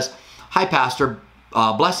Truth says, hi, Pastor.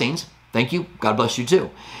 Blessings. Thank you. God bless you too.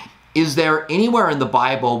 Is there anywhere in the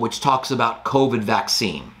Bible which talks about COVID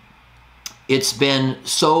vaccine? It's been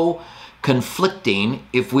so conflicting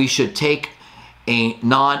if we should take a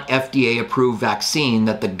non-FDA approved vaccine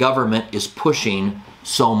that the government is pushing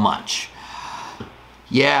so much.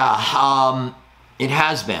 Yeah, it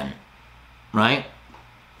has been, right?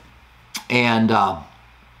 And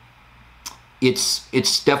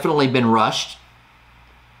it's definitely been rushed.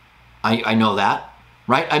 I know that,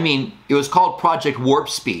 right? I mean, it was called Project Warp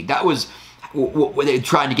Speed. That was they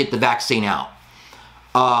trying to get the vaccine out.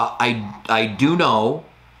 I do know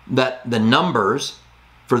that the numbers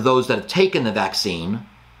for those that have taken the vaccine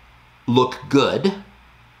look good.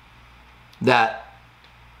 That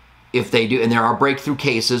if they do, and there are breakthrough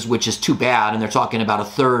cases, which is too bad, and they're talking about a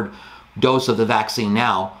third dose of the vaccine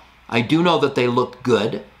now. I do know that they look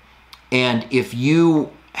good. And if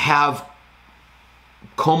you have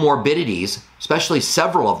comorbidities, especially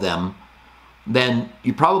several of them, then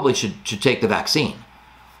you probably should take the vaccine.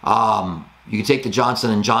 You can take the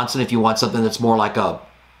Johnson & Johnson if you want something that's more like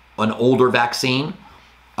an older vaccine.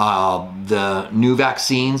 The new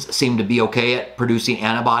vaccines seem to be okay at producing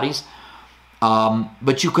antibodies.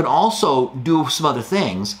 But you can also do some other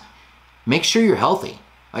things. Make sure you're healthy.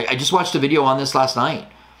 I just watched a video on this last night.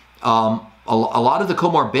 A lot of the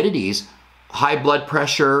comorbidities, high blood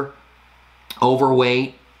pressure,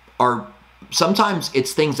 overweight, are sometimes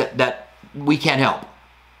it's things that we can't help.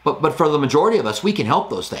 But for the majority of us, we can help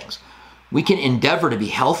those things. We can endeavor to be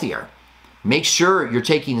healthier. Make sure you're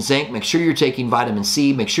taking zinc. Make sure you're taking vitamin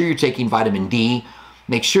C. Make sure you're taking vitamin D.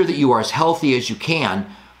 Make sure that you are as healthy as you can.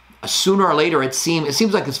 Sooner or later, it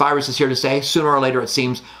seems like this virus is here to stay. Sooner or later, it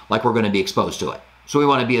seems like we're going to be exposed to it. So we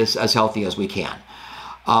want to be as healthy as we can.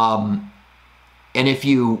 And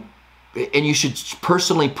you should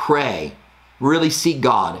personally pray, really seek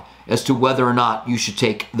God as to whether or not you should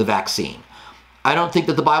take the vaccine. I don't think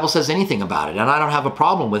that the Bible says anything about it, and I don't have a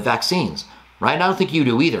problem with vaccines, right? And I don't think you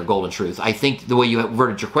do either, Golden Truth. I think the way you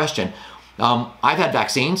worded your question, I've had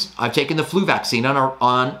vaccines. I've taken the flu vaccine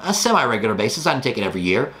on a semi-regular basis. I don't take it every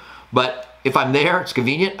year, but if I'm there, it's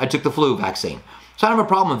convenient, I took the flu vaccine. So I don't have a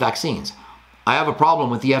problem with vaccines. I have a problem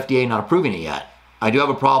with the FDA not approving it yet. I do have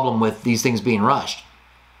a problem with these things being rushed.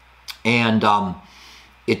 And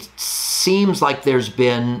it seems like there's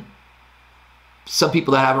been some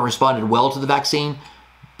people that haven't responded well to the vaccine,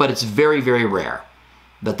 but it's very, very rare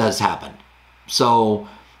that that's happened. So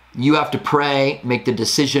you have to pray, make the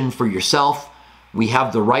decision for yourself. We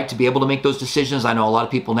have the right to be able to make those decisions. I know a lot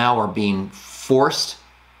of people now are being forced,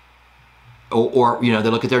 or they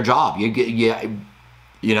look at their job. You're going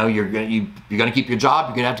to keep your job.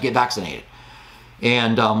 You're going to have to get vaccinated.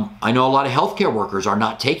 And I know a lot of healthcare workers are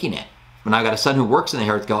not taking it. And I got a son who works in the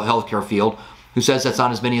healthcare field who says that's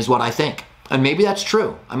not as many as what I think. And maybe that's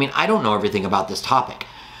true. I mean, I don't know everything about this topic.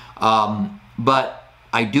 But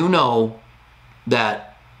I do know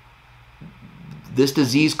that this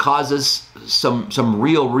disease causes some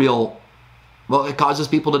real, well, it causes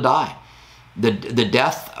people to die. The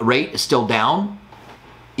death rate is still down,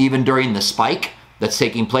 even during the spike that's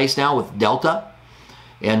taking place now with Delta.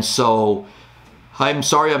 And so I'm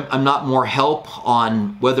sorry I'm not more help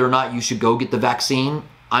on whether or not you should go get the vaccine.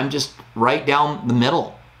 I'm just right down the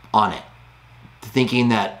middle on it, thinking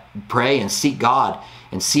that pray and seek God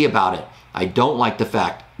and see about it. I don't like the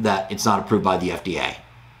fact that it's not approved by the FDA.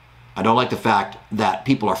 I don't like the fact that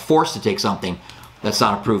people are forced to take something that's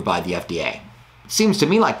not approved by the FDA. It seems to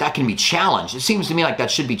me like that can be challenged. It seems to me like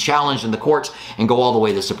that should be challenged in the courts and go all the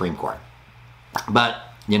way to the Supreme Court. But,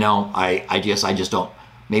 I just don't.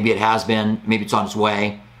 Maybe it has been. Maybe it's on its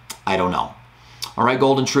way. I don't know. All right,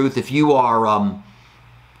 Golden Truth. If you are,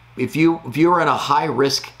 if you're in a high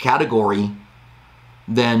risk category,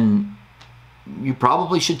 then you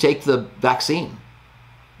probably should take the vaccine.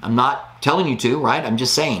 I'm not telling you to, right? I'm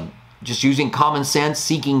just saying, just using common sense,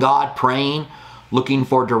 seeking God, praying, looking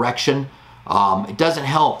for direction. It doesn't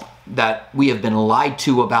help that we have been lied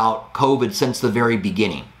to about COVID since the very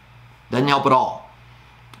beginning. Doesn't help at all.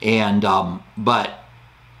 And but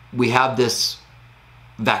we have this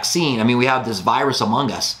vaccine. I mean, we have this virus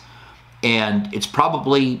among us, and it's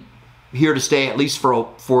probably here to stay, at least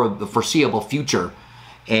for the foreseeable future.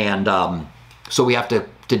 And so we have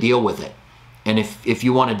to deal with it. And if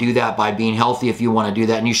you want to do that by being healthy, if you want to do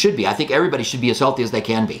that, and you should be, I think everybody should be as healthy as they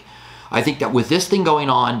can be. I think that with this thing going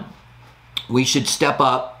on, we should step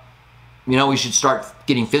up. We should start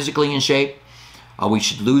getting physically in shape. We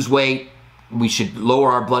should lose weight. We should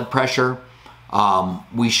lower our blood pressure.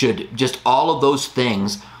 We should just all of those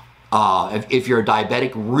things. If you're a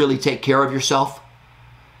diabetic, really take care of yourself.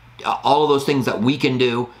 All of those things that we can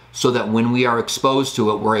do so that when we are exposed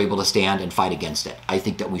to it, we're able to stand and fight against it. I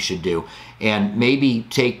think that we should do. And maybe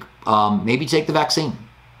take the vaccine.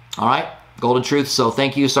 All right? Golden Truth. So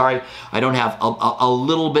thank you. Sorry, I don't have a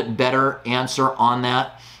little bit better answer on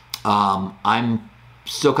that. I'm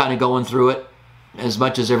still kind of going through it as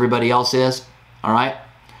much as everybody else is. All right.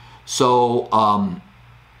 So,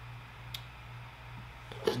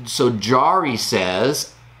 so Jari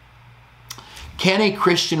says, can a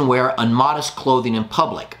Christian wear unmodest clothing in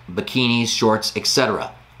public, bikinis, shorts,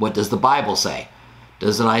 etc.? What does the Bible say?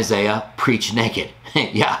 Doesn't Isaiah preach naked?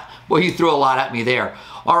 Yeah, well, you threw a lot at me there.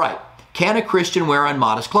 All right, can a Christian wear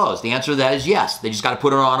unmodest clothes? The answer to that is yes. They just got to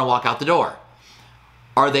put it on and walk out the door.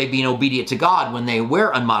 Are they being obedient to God when they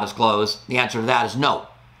wear unmodest clothes? The answer to that is no,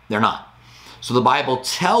 they're not. So the Bible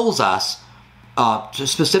tells us,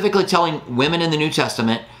 specifically telling women in the New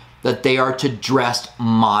Testament, that they are to dress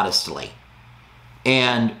modestly.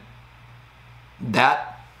 And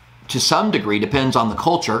that, to some degree, depends on the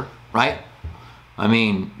culture, right? I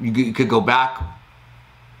mean, you could go back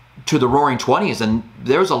to the Roaring 20s, and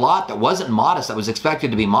there's a lot that wasn't modest, that was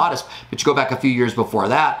expected to be modest, but you go back a few years before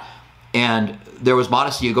that, and there was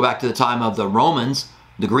modesty. You go back to the time of the Romans,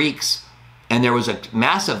 the Greeks, and there was a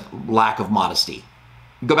massive lack of modesty.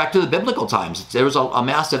 Go back to the biblical times. There was a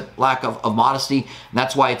massive lack of modesty, and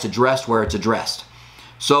that's why it's addressed where it's addressed.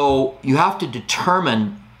 So you have to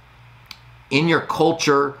determine in your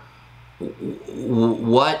culture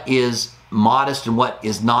what is modest and what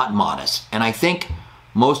is not modest. And I think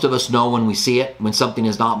most of us know when we see it. When something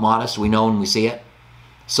is not modest, we know when we see it.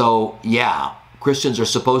 So yeah, Christians are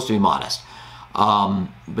supposed to be modest.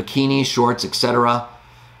 Bikinis, shorts, etc.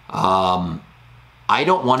 I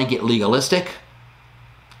don't want to get legalistic.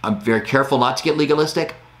 I'm very careful not to get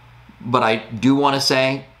legalistic, but I do want to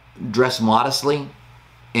say dress modestly,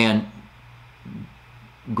 and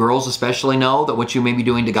girls especially know that what you may be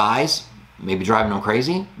doing to guys may be driving them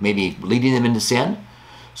crazy, maybe leading them into sin.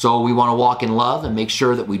 So we want to walk in love and make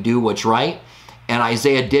sure that we do what's right. And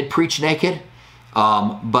Isaiah did preach naked,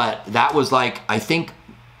 but that was like, I think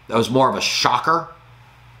that was more of a shocker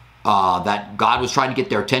that God was trying to get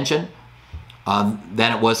their attention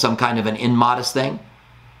than it was some kind of an immodest thing.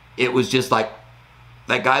 It was just like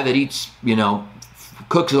that guy that eats, you know,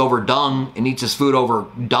 cooks over dung and eats his food over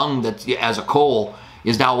dung that's as a coal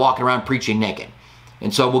is now walking around preaching naked.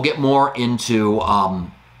 And so we'll get more into,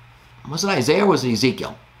 was it Isaiah or was it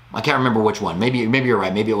Ezekiel? I can't remember which one. Maybe you're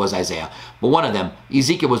right. Maybe it was Isaiah. But one of them,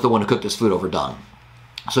 Ezekiel was the one who cooked his food over dung.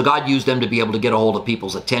 So God used them to be able to get a hold of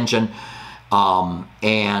people's attention.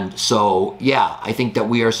 And so, yeah, I think that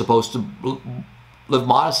we are supposed to live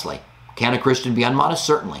modestly. Can a Christian be unmodest?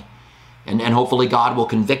 Certainly. And hopefully God will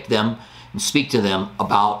convict them and speak to them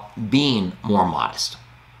about being more modest.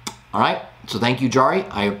 All right. So thank you, Jari.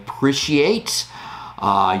 I appreciate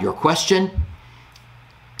your question.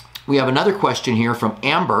 We have another question here from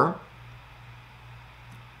Amber.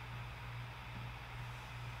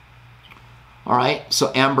 All right.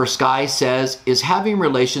 So Amber Sky says, is having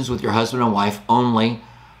relations with your husband and wife only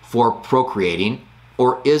for procreating,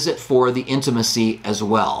 or is it for the intimacy as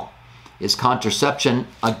well? Is contraception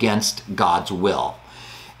against God's will?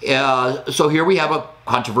 So here we have a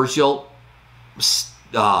controversial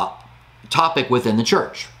topic within the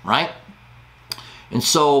church, right? And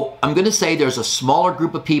so I'm going to say there's a smaller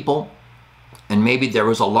group of people, and maybe there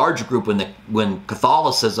was a larger group when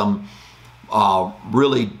Catholicism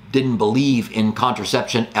really didn't believe in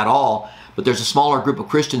contraception at all, but there's a smaller group of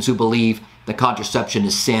Christians who believe that contraception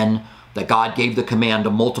is sin, that God gave the command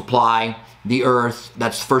to multiply the earth.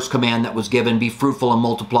 That's the first command that was given, be fruitful and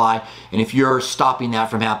multiply. And if you're stopping that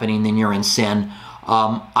from happening, then you're in sin.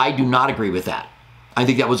 I do not agree with that. I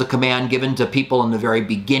think that was a command given to people in the very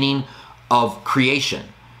beginning of creation,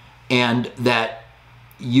 and that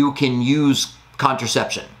you can use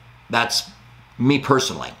contraception. That's me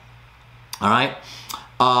personally. All right.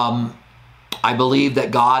 I believe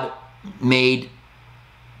that God made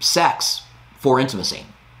sex for intimacy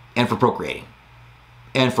and for procreating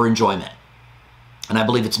and for enjoyment. And I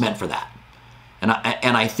believe it's meant for that. And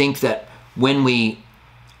I think that when we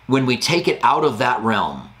take it out of that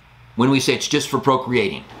realm, when we say it's just for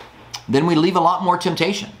procreating, then we leave a lot more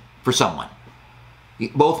temptation for someone,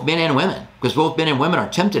 both men and women, because both men and women are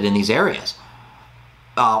tempted in these areas.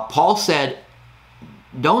 Paul said,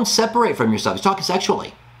 don't separate from yourself. He's talking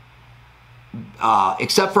sexually,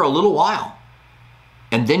 except for a little while,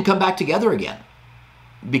 and then come back together again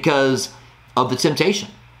because of the temptation.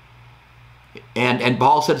 And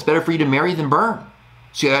Paul said it's better for you to marry than burn.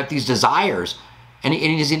 So you have these desires. And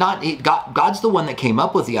is he not? God's the one that came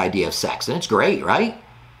up with the idea of sex, and it's great, right?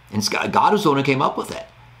 And God was the one who came up with it.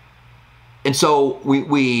 And so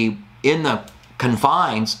we in the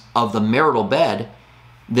confines of the marital bed,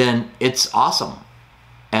 then it's awesome.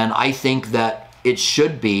 And I think that it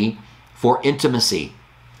should be for intimacy,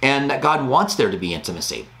 and that God wants there to be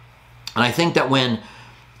intimacy. And I think that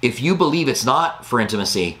if you believe it's not for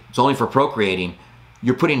intimacy, it's only for procreating,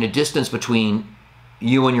 you're putting a distance between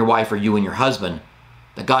you and your wife or you and your husband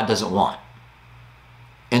that God doesn't want.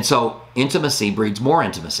 And so intimacy breeds more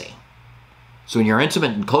intimacy. So when you're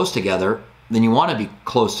intimate and close together, then you want to be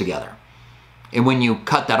close together. And when you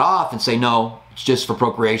cut that off and say, no, it's just for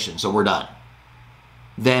procreation, so we're done,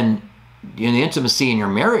 then the intimacy in your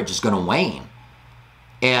marriage is going to wane.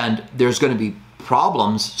 And there's going to be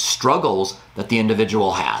problems, struggles that the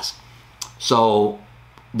individual has. So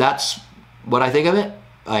that's what I think of it.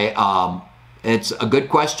 It's a good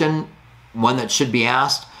question, one that should be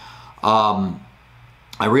asked.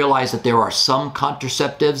 I realize that there are some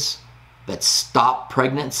contraceptives that stop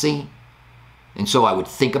pregnancy, and so I would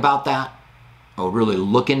think about that. I would really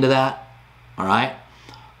look into that. All right.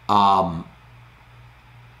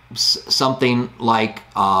 Something like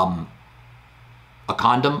a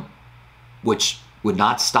condom, which would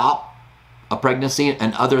not stop a pregnancy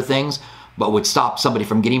and other things, but would stop somebody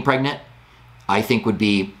from getting pregnant, I think would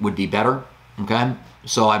be better. Okay.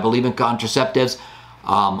 So I believe in contraceptives.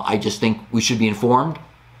 I just think we should be informed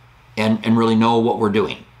and really know what we're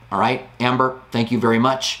doing. All right, Amber, thank you very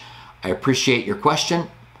much. I appreciate your question.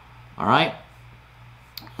 All right.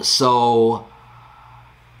 So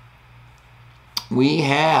we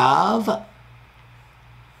have,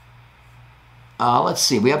 let's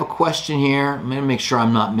see, we have a question here. I'm going to make sure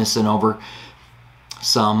I'm not missing over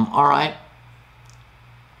some. All right.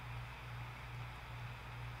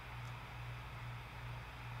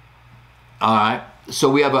 All right. So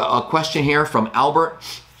we have a question here from Albert.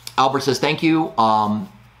 Albert says, thank you.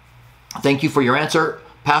 Thank you for your answer.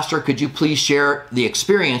 Pastor, could you please share the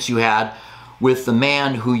experience you had with the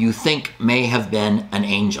man who you think may have been an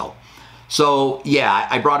angel? So yeah,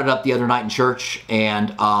 I brought it up the other night in church,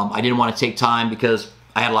 and I didn't want to take time because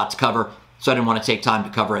I had a lot to cover, so I didn't want to take time to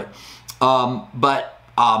cover it. But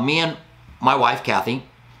me and my wife, Kathy,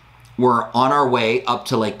 were on our way up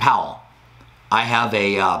to Lake Powell. I have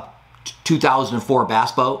a 2004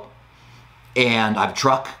 bass boat, and I have a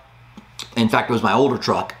truck. In fact, it was my older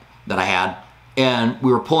truck that I had, and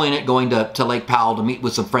we were pulling it going to Lake Powell to meet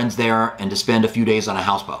with some friends there and to spend a few days on a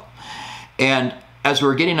houseboat. And as we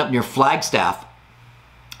were getting up near Flagstaff,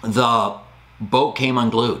 the boat came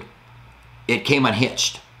unglued. It came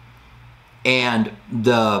unhitched. And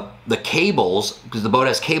the cables, because the boat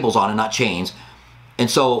has cables on it, not chains, and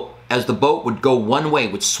so as the boat would go one way,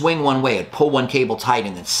 would swing one way, it'd pull one cable tight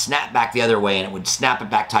and then snap back the other way, and it would snap it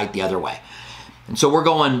back tight the other way. And so we're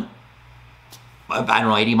going, I don't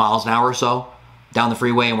know, 80 miles an hour or so down the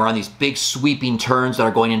freeway, and we're on these big sweeping turns that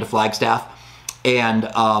are going into Flagstaff. And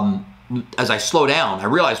as I slow down, I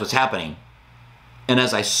realize what's happening. And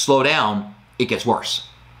as I slow down, it gets worse.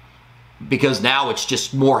 Because now it's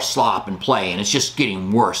just more slop and play, and it's just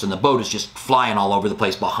getting worse, and the boat is just flying all over the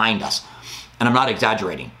place behind us. And I'm not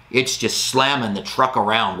exaggerating. It's just slamming the truck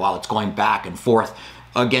around while it's going back and forth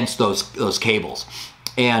against those cables.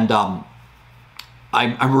 And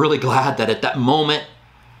I'm really glad that at that moment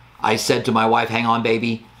I said to my wife, hang on,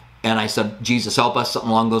 baby. And I said, Jesus, help us,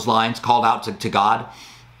 something along those lines, called out to God,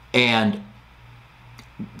 and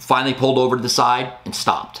finally pulled over to the side and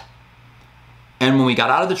stopped. And when we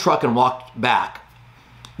got out of the truck and walked back,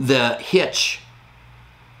 the hitch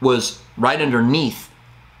was right underneath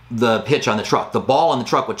the hitch on the truck. The ball on the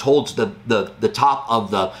truck, which holds the top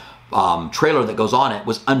of the trailer that goes on it,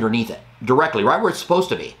 was underneath it, directly, right where it's supposed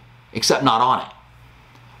to be, except not on it.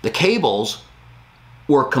 The cables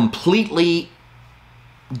were completely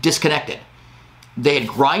disconnected. They had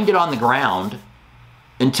grinded on the ground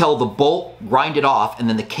until the bolt grinded off, and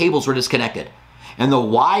then the cables were disconnected. And the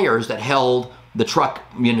wires that held the truck,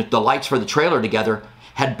 the lights for the trailer together,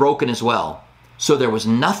 had broken as well. So there was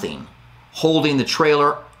nothing holding the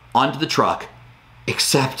trailer onto the truck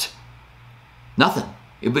except nothing,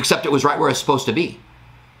 except it was right where it's supposed to be.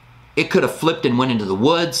 It could have flipped and went into the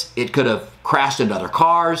woods. It could have crashed into other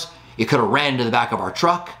cars. It could have ran into the back of our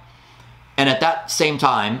truck. And at that same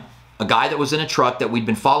time, a guy that was in a truck that we'd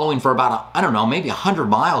been following for about, I don't know, maybe 100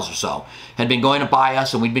 miles or so, had been going by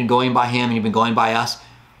us, and we'd been going by him, and he'd been going by us.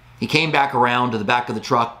 He came back around to the back of the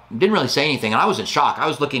truck, didn't really say anything, and I was in shock. I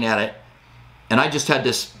was looking at it, and I just had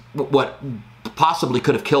this, what possibly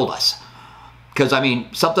could have killed us. Because, I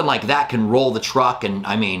mean, something like that can roll the truck, and,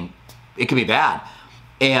 I mean, it could be bad.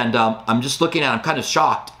 And I'm just looking at it, I'm kind of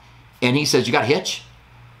shocked. And he says, you got a hitch?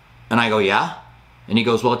 And I go, yeah. And he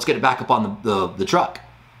goes, well, let's get it back up on the truck.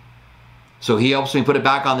 So he helps me put it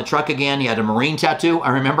back on the truck again. He had a Marine tattoo, I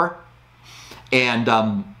remember. And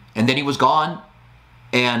then he was gone.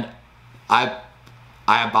 And I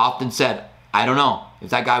I have often said, I don't know if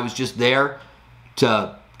that guy was just there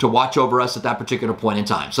to watch over us at that particular point in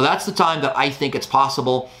time. So that's the time that I think it's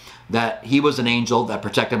possible that he was an angel that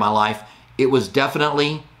protected my life. It was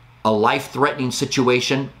definitely a life-threatening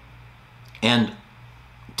situation. And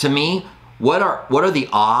to me, what are the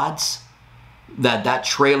odds that that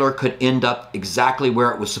trailer could end up exactly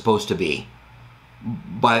where it was supposed to be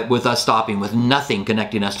with us stopping, with nothing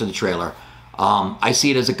connecting us to the trailer? I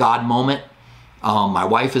see it as a God moment. My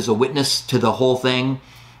wife is a witness to the whole thing.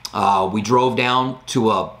 We drove down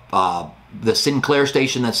to the Sinclair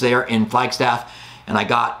station that's there in Flagstaff, and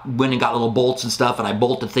I went and got little bolts and stuff, and I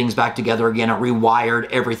bolted things back together again. I rewired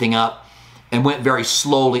everything up and went very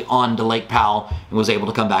slowly on to Lake Powell and was able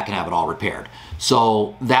to come back and have it all repaired.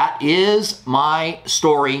 So that is my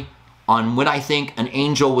story on when I think an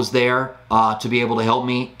angel was there to be able to help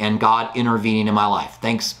me and God intervening in my life.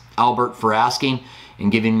 Thanks, Albert, for asking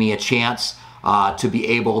and giving me a chance to be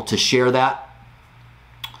able to share that.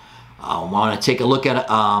 I want to take a look at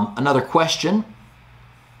another question.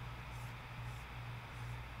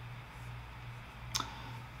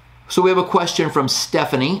 So we have a question from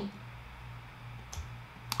Stephanie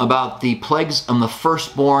about the plagues on the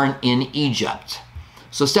firstborn in Egypt.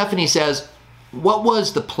 So Stephanie says, what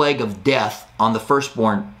was the plague of death on the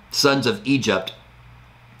firstborn sons of Egypt?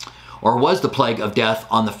 Or was the plague of death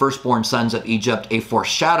on the firstborn sons of Egypt a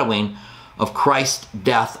foreshadowing of Christ's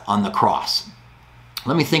death on the cross?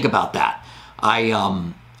 Let me think about that.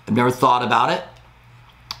 I've never thought about it.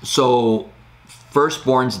 So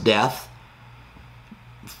firstborn's death,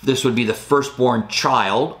 this would be the firstborn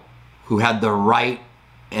child who had the right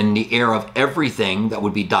and the heir of everything that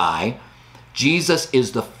would be die. Jesus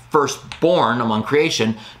is the firstborn among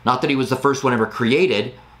creation. Not that he was the first one ever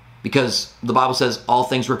created, because the Bible says all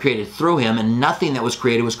things were created through him, and nothing that was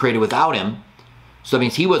created without him. So that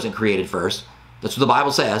means he wasn't created first. That's what the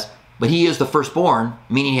Bible says. But he is the firstborn,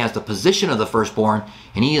 meaning he has the position of the firstborn,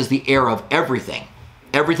 and he is the heir of everything.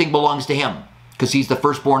 Everything belongs to him because he's the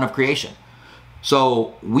firstborn of creation.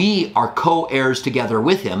 So we are co-heirs together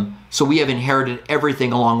with him, so we have inherited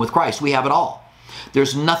everything along with Christ. We have it all.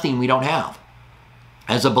 There's nothing we don't have.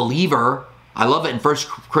 As a believer, I love it in 1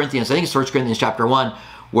 Corinthians, I think it's 1 Corinthians chapter 1,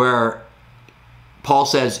 where Paul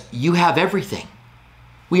says, you have everything.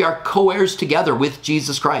 We are co-heirs together with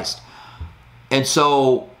Jesus Christ. And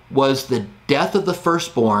so was the death of the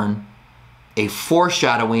firstborn a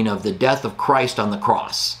foreshadowing of the death of Christ on the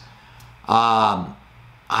cross? I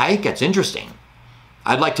think that's interesting.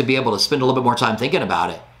 I'd like to be able to spend a little bit more time thinking about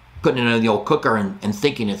it, putting it in the old cooker and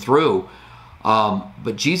thinking it through.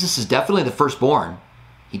 But Jesus is definitely the firstborn.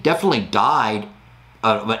 He definitely died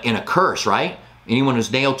in a curse, right? Anyone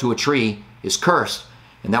who's nailed to a tree is cursed.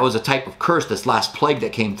 And that was a type of curse, this last plague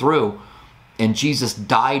that came through. And Jesus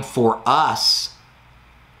died for us.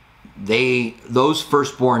 Those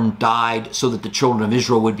firstborn died so that the children of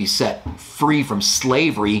Israel would be set free from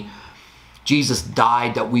slavery. Jesus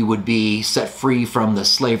died that we would be set free from the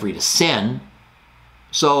slavery to sin.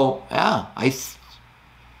 So, yeah,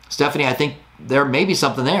 Stephanie, I think there may be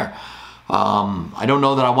something there. I don't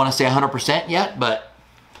know that I want to say 100% yet, but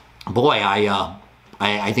boy,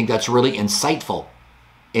 I think that's really insightful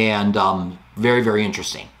and very, very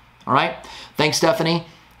interesting. All right. Thanks, Stephanie.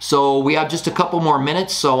 So we have just a couple more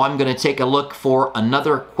minutes, so I'm going to take a look for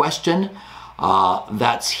another question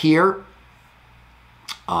that's here.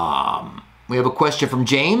 We have a question from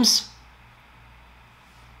James.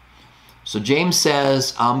 So James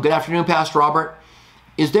says, good afternoon, Pastor Robert.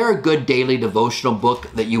 Is there a good daily devotional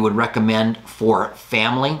book that you would recommend for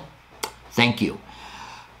family? Thank you.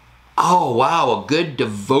 Oh, wow, a good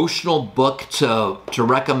devotional book to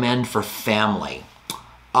recommend for family.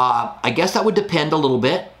 I guess that would depend a little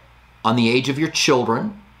bit on the age of your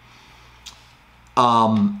children.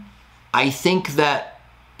 I think that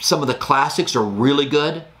some of the classics are really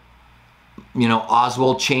good. You know,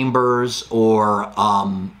 Oswald Chambers, or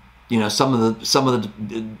you know, some of the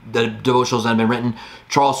devotionals that have been written.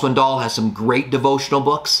 Charles Swindoll has some great devotional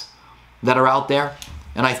books that are out there,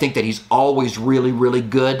 and I think that he's always really, really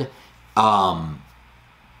good.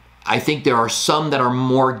 I think there are some that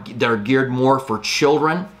are geared more for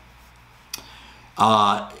children.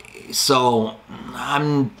 So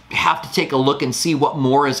I'm have to take a look and see what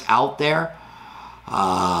more is out there.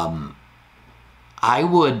 I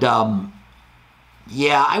would,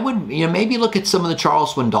 you know, maybe look at some of the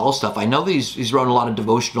Charles Swindoll stuff. I know that he's written a lot of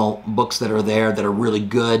devotional books that are there that are really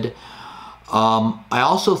good. I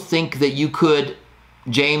also think that you could,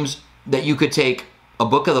 James, that you could take a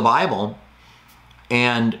book of the Bible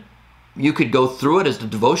and you could go through it as a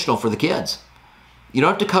devotional for the kids. You don't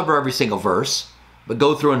have to cover every single verse, but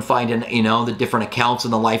go through and find, the different accounts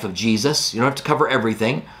in the life of Jesus. You don't have to cover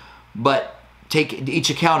everything, but take each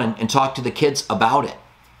account and talk to the kids about it.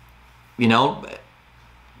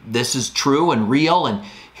 This is true and real, and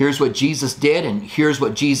here's what Jesus did, and here's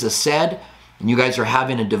what Jesus said, and you guys are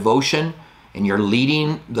having a devotion, and you're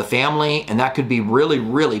leading the family, and that could be really,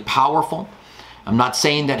 really powerful. I'm not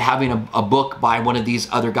saying that having a book by one of these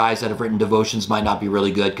other guys that have written devotions might not be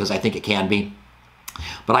really good, because I think it can be.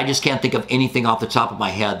 But I just can't think of anything off the top of my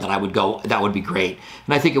head that I would go, that would be great.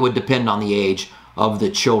 And I think it would depend on the age of the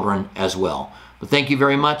children as well. But thank you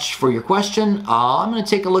very much for your question. I'm going to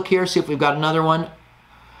take a look here, see if we've got another one.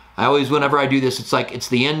 I always, whenever I do this, it's like it's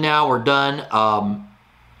the end now, we're done.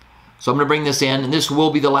 So I'm going to bring this in, and this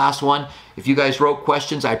will be the last one. If you guys wrote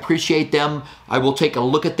questions, I appreciate them. I will take a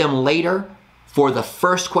look at them later for the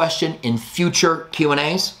first question in future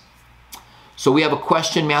Q&As. So we have a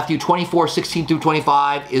question, Matthew 24, 16 through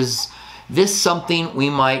 25. Is this something we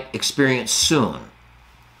might experience soon?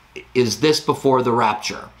 Is this before the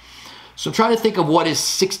rapture? So I'm trying to think of what is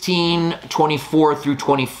 16, 24 through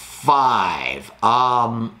 25.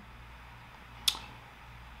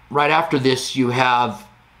 Right after this, you have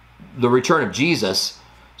the return of Jesus.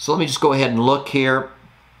 So let me just go ahead and look here.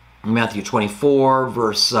 Matthew 24,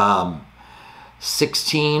 verse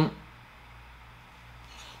 16.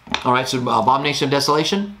 All right, so abomination of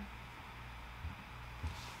desolation.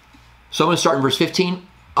 So I'm going to start in verse 15.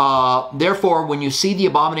 Therefore, when you see the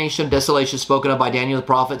abomination of desolation spoken of by Daniel the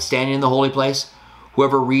prophet standing in the holy place,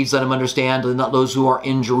 whoever reads, let him understand. Let not those who are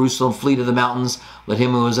in Jerusalem flee to the mountains. Let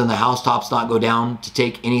him who is in the housetops not go down to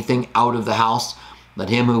take anything out of the house. Let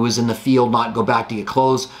him who is in the field not go back to get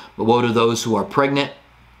clothes. But woe to those who are pregnant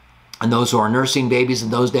and those who are nursing babies in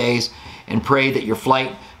those days. And pray that your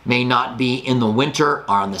flight may not be in the winter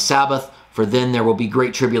or on the Sabbath, for then there will be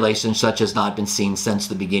great tribulation, such as not been seen since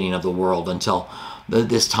the beginning of the world until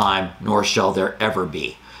this time, nor shall there ever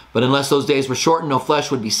be. But unless those days were shortened, no flesh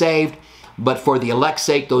would be saved. But for the elect's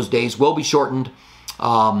sake, those days will be shortened.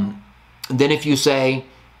 Then if you say,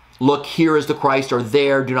 look, here is the Christ, or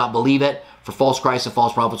there, do not believe it. For false Christs and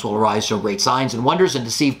false prophets will arise, show great signs and wonders, and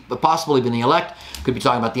deceive, but possibly even the elect. Could be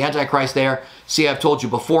talking about the Antichrist there. See, I've told you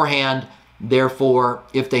beforehand. Therefore,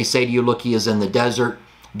 if they say to you, look, he is in the desert,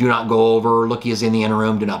 do not go over. Look, he is in the inner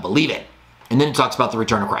room, do not believe it. And then it talks about the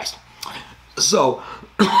return of Christ. So,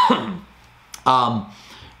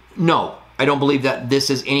 no, I don't believe that this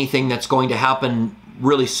is anything that's going to happen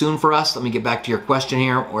really soon for us. Let me get back to your question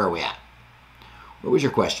here. Where are we at? Where was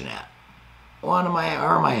your question at? Where am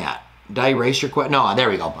I at? Did I erase your question? No, there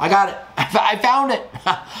we go. I got it. I found it.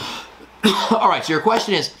 All right, so your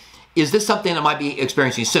question is this something that might be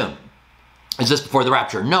experiencing soon? Is this before the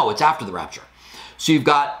rapture? No, it's after the rapture. So you've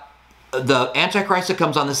got the Antichrist that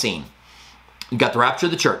comes on the scene. You've got the rapture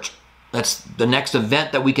of the church. That's the next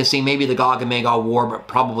event that we can see. Maybe the Gog and Magog war, but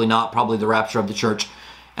probably not. Probably the rapture of the church.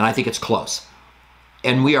 And I think it's close.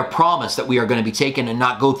 And we are promised that we are going to be taken and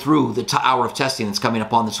not go through the hour of testing that's coming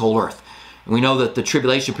upon this whole earth. And we know that the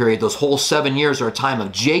tribulation period, those whole 7 years, are a time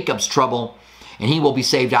of Jacob's trouble, and he will be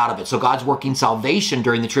saved out of it. So God's working salvation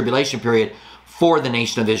during the tribulation period for the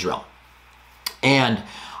nation of Israel. And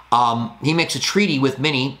he makes a treaty with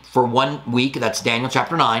many for 1 week. That's Daniel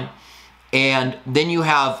chapter 9. And then you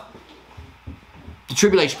have the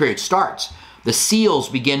tribulation period starts. The seals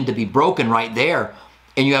begin to be broken right there.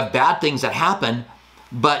 And you have bad things that happen.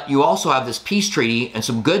 But you also have this peace treaty and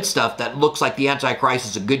some good stuff that looks like the Antichrist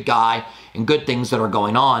is a good guy and good things that are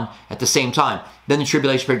going on at the same time. Then the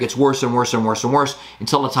tribulation period gets worse and worse and worse and worse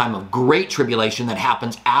until a time of great tribulation that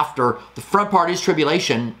happens after. The front part is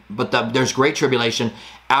tribulation, but there's great tribulation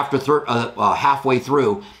after halfway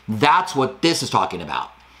through. That's what this is talking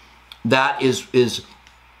about. That is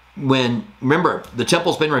when, remember, the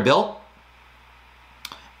temple's been rebuilt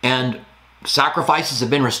and sacrifices have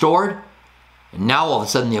been restored. And now all of a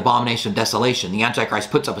sudden the abomination of desolation, the Antichrist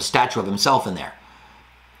puts up a statue of himself in there.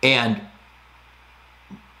 And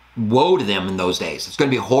woe to them in those days. It's going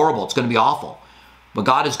to be horrible. It's going to be awful. But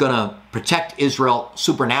God is going to protect Israel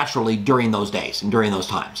supernaturally during those days and during those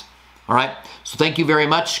times. All right? So thank you very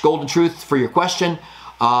much, Golden Truth, for your question.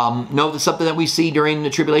 Know that's something that we see during the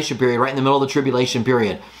tribulation period, right in the middle of the tribulation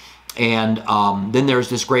period. And then there's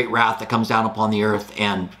this great wrath that comes down upon the earth,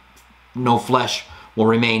 and no flesh will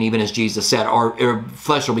remain, even as Jesus said, or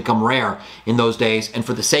flesh will become rare in those days. And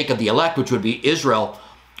for the sake of the elect, which would be Israel,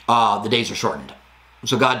 the days are shortened.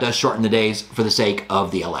 So God does shorten the days for the sake of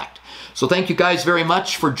the elect. So thank you guys very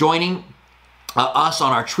much for joining us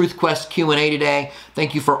on our Truth Quest Q&A today.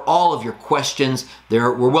 Thank you for all of your questions. They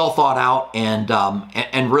were well thought out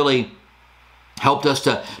and really helped us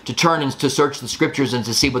to turn and to search the scriptures and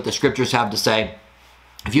to see what the scriptures have to say.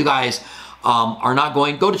 If you guys are not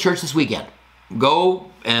going, go to church this weekend. Go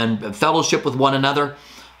and fellowship with one another.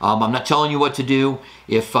 I'm not telling you what to do.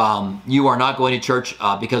 If you are not going to church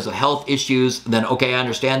because of health issues, then okay, I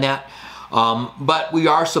understand that. But we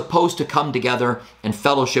are supposed to come together and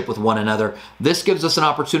fellowship with one another. This gives us an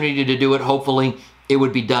opportunity to do it. Hopefully, it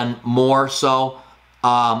would be done more so.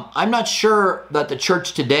 I'm not sure that the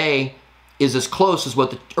church today is as close as what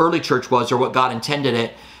the early church was or what God intended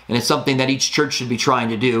it. And it's something that each church should be trying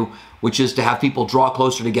to do, which is to have people draw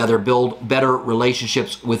closer together, build better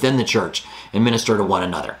relationships within the church, and minister to one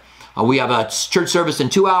another. We have a church service in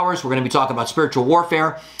 2 hours. We're going to be talking about spiritual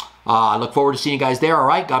warfare. I look forward to seeing you guys there. All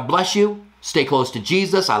right. God bless you. Stay close to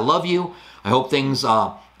Jesus. I love you. I hope things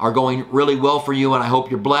are going really well for you, and I hope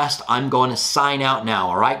you're blessed. I'm going to sign out now.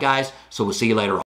 All right, guys? So we'll see you later on.